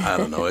 I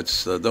don't know.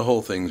 It's the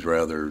whole thing's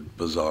rather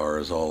bizarre,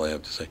 is all I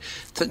have to say.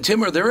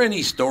 Tim, are there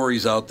any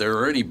stories out there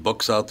or any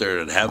books out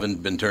there that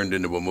haven't been turned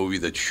into a movie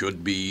that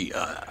should be?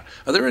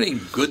 Are there any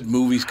good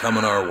movies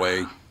coming our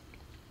way?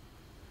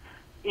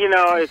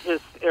 It's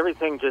just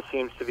everything just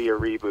seems to be a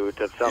reboot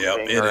of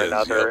something or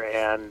another.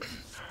 And,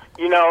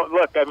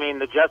 look, I mean,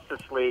 the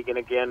Justice League, and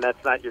again,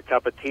 that's not your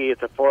cup of tea.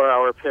 It's a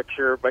 4-hour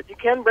picture, but you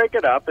can break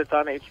it up. It's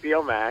on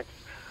HBO Max.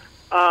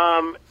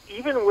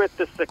 Even with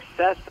the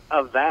success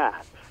of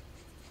that,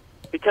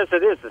 because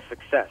it is a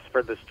success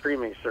for the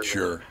streaming service,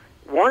 sure.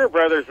 Warner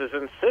Brothers is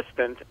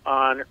insistent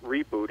on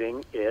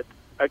rebooting it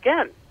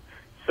again.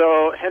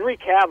 So Henry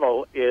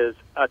Cavill is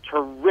a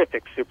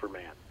terrific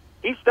Superman.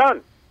 He's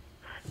done.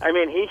 I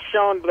mean, he's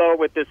shown, though,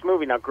 with this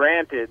movie. Now,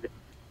 granted,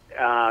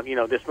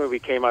 this movie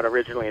came out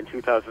originally in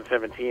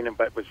 2017,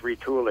 but was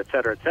retooled, et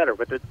cetera,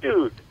 but the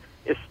dude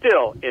is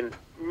still in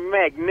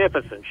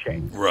magnificent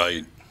shape.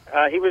 Right.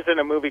 He was in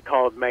a movie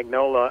called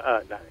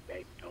Enola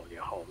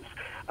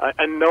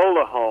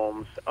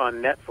Holmes on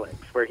Netflix,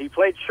 where he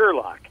played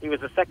Sherlock. He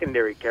was a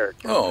secondary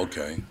character. Oh,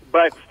 okay.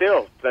 But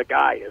still, the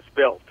guy is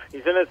built.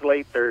 He's in his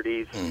late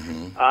 30s.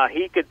 Mm-hmm.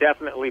 He could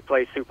definitely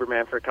play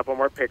Superman for a couple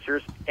more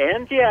pictures,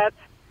 and yet,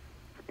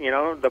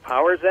 the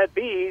powers that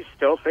be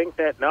still think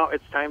that, no,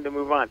 it's time to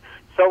move on.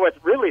 So what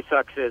really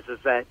sucks is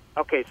that,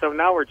 okay, so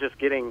now we're just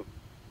getting,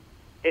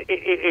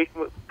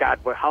 God,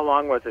 how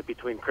long was it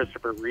between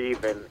Christopher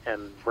Reeve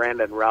and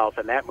Brandon Routh,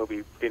 and that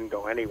movie didn't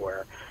go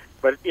anywhere.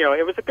 But,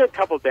 it was a good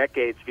couple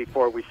decades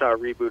before we saw a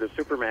reboot of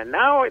Superman.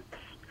 Now it's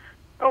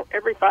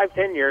every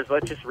 5-10 years,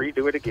 let's just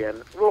redo it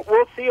again.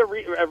 We'll see a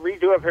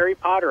redo of Harry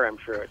Potter, I'm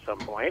sure, at some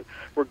point.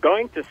 We're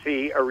going to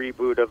see a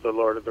reboot of The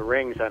Lord of the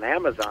Rings on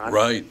Amazon.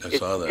 Right, I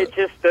saw that. It's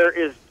just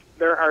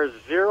there are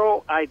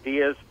zero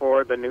ideas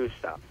for the new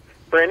stuff,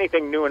 for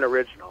anything new and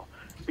original,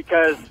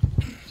 because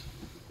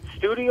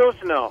studios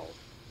know,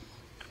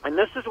 and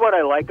this is what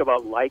I like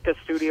about Leica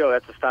Studio,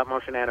 that's a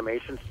stop-motion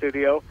animation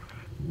studio.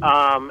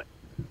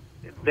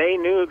 They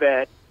knew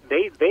that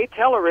they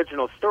tell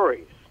original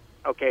stories.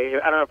 Okay,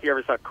 I don't know if you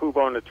ever saw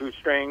Kubo and the Two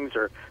Strings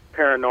or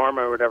Paranorma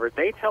or whatever.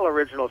 They tell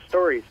original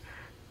stories.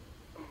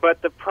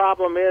 But the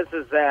problem is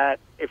that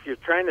if you're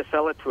trying to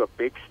sell it to a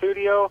big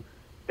studio,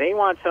 they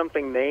want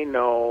something they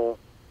know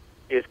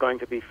is going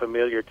to be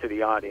familiar to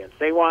the audience.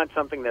 They want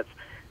something that's,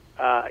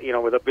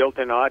 with a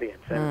built-in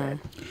audience. And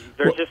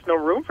there's just no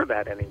room for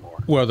that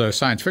anymore. Well, the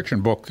science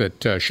fiction book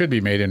that should be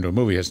made into a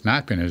movie has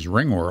not been is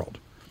Ringworld.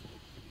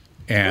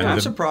 And I'm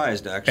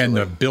surprised, actually. And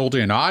the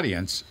built-in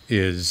audience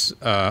is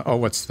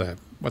what's the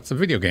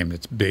video game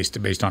that's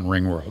based on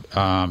Ringworld?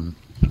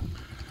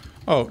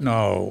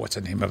 What's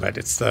the name of it?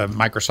 It's the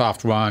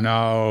Microsoft one.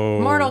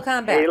 Mortal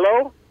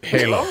Kombat.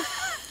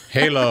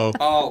 Halo.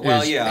 Oh,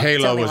 well, yeah.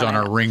 Halo was on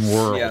a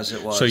Ringworld. Yes,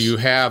 it was. So you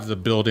have the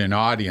built-in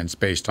audience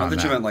based on that.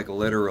 I thought you meant like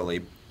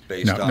literally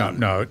based on.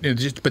 No.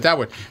 That's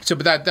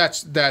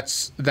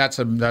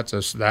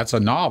a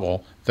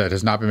novel that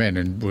has not been made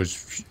and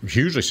was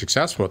hugely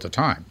successful at the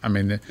time. I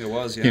mean, it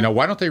was. Yeah.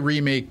 Why don't they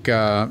remake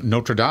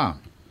Notre Dame?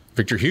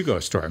 Victor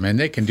Hugo's story. I mean,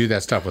 they can do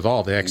that stuff with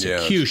all the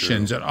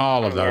executions and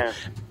all of the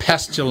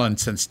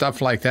pestilence and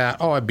stuff like that.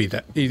 Oh, it'd be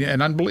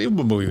an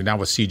unbelievable movie now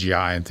with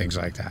CGI and things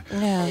like that.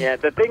 Yeah.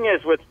 The thing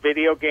is with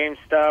video game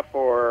stuff,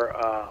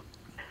 to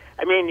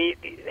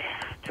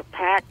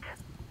pack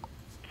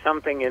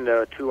something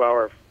into a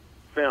 2-hour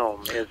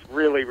film is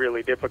really,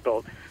 really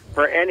difficult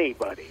for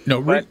anybody.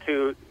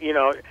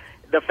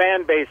 The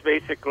fan base,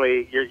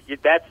 basically,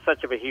 that's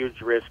such of a huge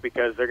risk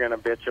because they're going to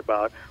bitch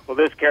about, well,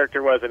 this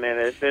character wasn't in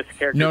it, this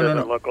character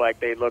doesn't look like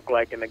they look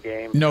like in the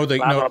game, blah,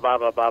 blah,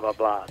 blah, blah, blah,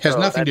 blah. Has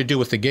nothing to do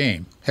with the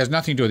game. Has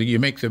nothing to do with it. You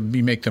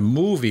make the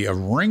movie of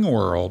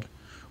Ringworld,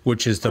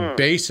 which is the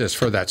basis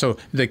for that. So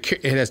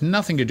it has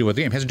nothing to do with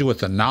the game. It has to do with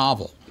the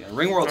novel. Yeah,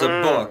 Ringworld's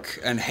a book,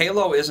 and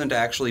Halo isn't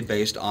actually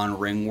based on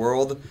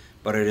Ringworld,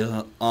 but it is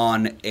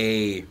on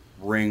a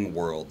Ring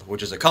World,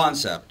 which is a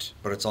concept,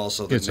 but it's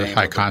also the name a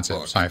high of the concept,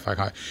 book. sci-fi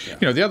high.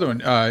 Yeah. The other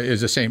one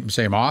is the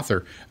same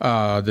author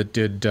that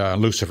did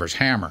Lucifer's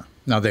Hammer.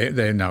 Now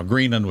now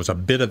Greenland was a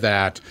bit of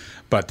that,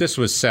 but this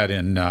was set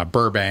in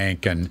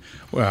Burbank and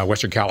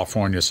Western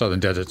California,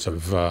 southern deserts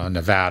of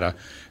Nevada.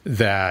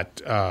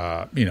 That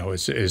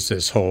is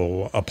this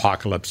whole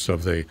apocalypse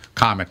of the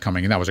comet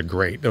coming, and that was a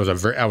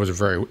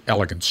very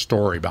elegant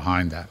story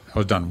behind that. That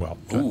was done well.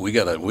 Ooh, we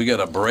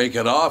gotta break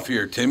it off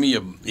here, Timmy.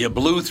 You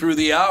blew through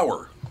the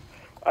hour.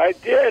 I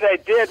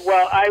did.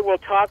 Well, I will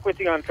talk with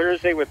you on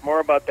Thursday with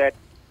more about that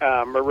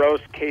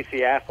morose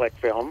Casey Affleck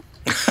film.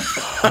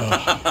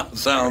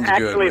 Sounds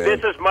Actually, good.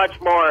 This is much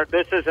more.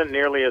 This isn't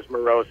nearly as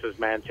morose as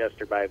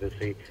Manchester by the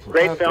Sea.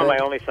 Great film. I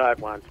only saw it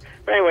once.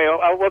 But anyway,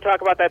 we'll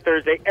talk about that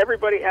Thursday.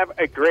 Everybody have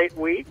a great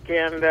week,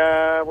 and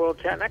we'll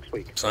chat next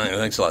week.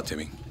 Thanks a lot,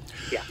 Timmy.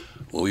 Yeah.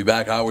 We'll be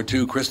back hour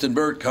 2. Kristen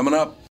Burt coming up.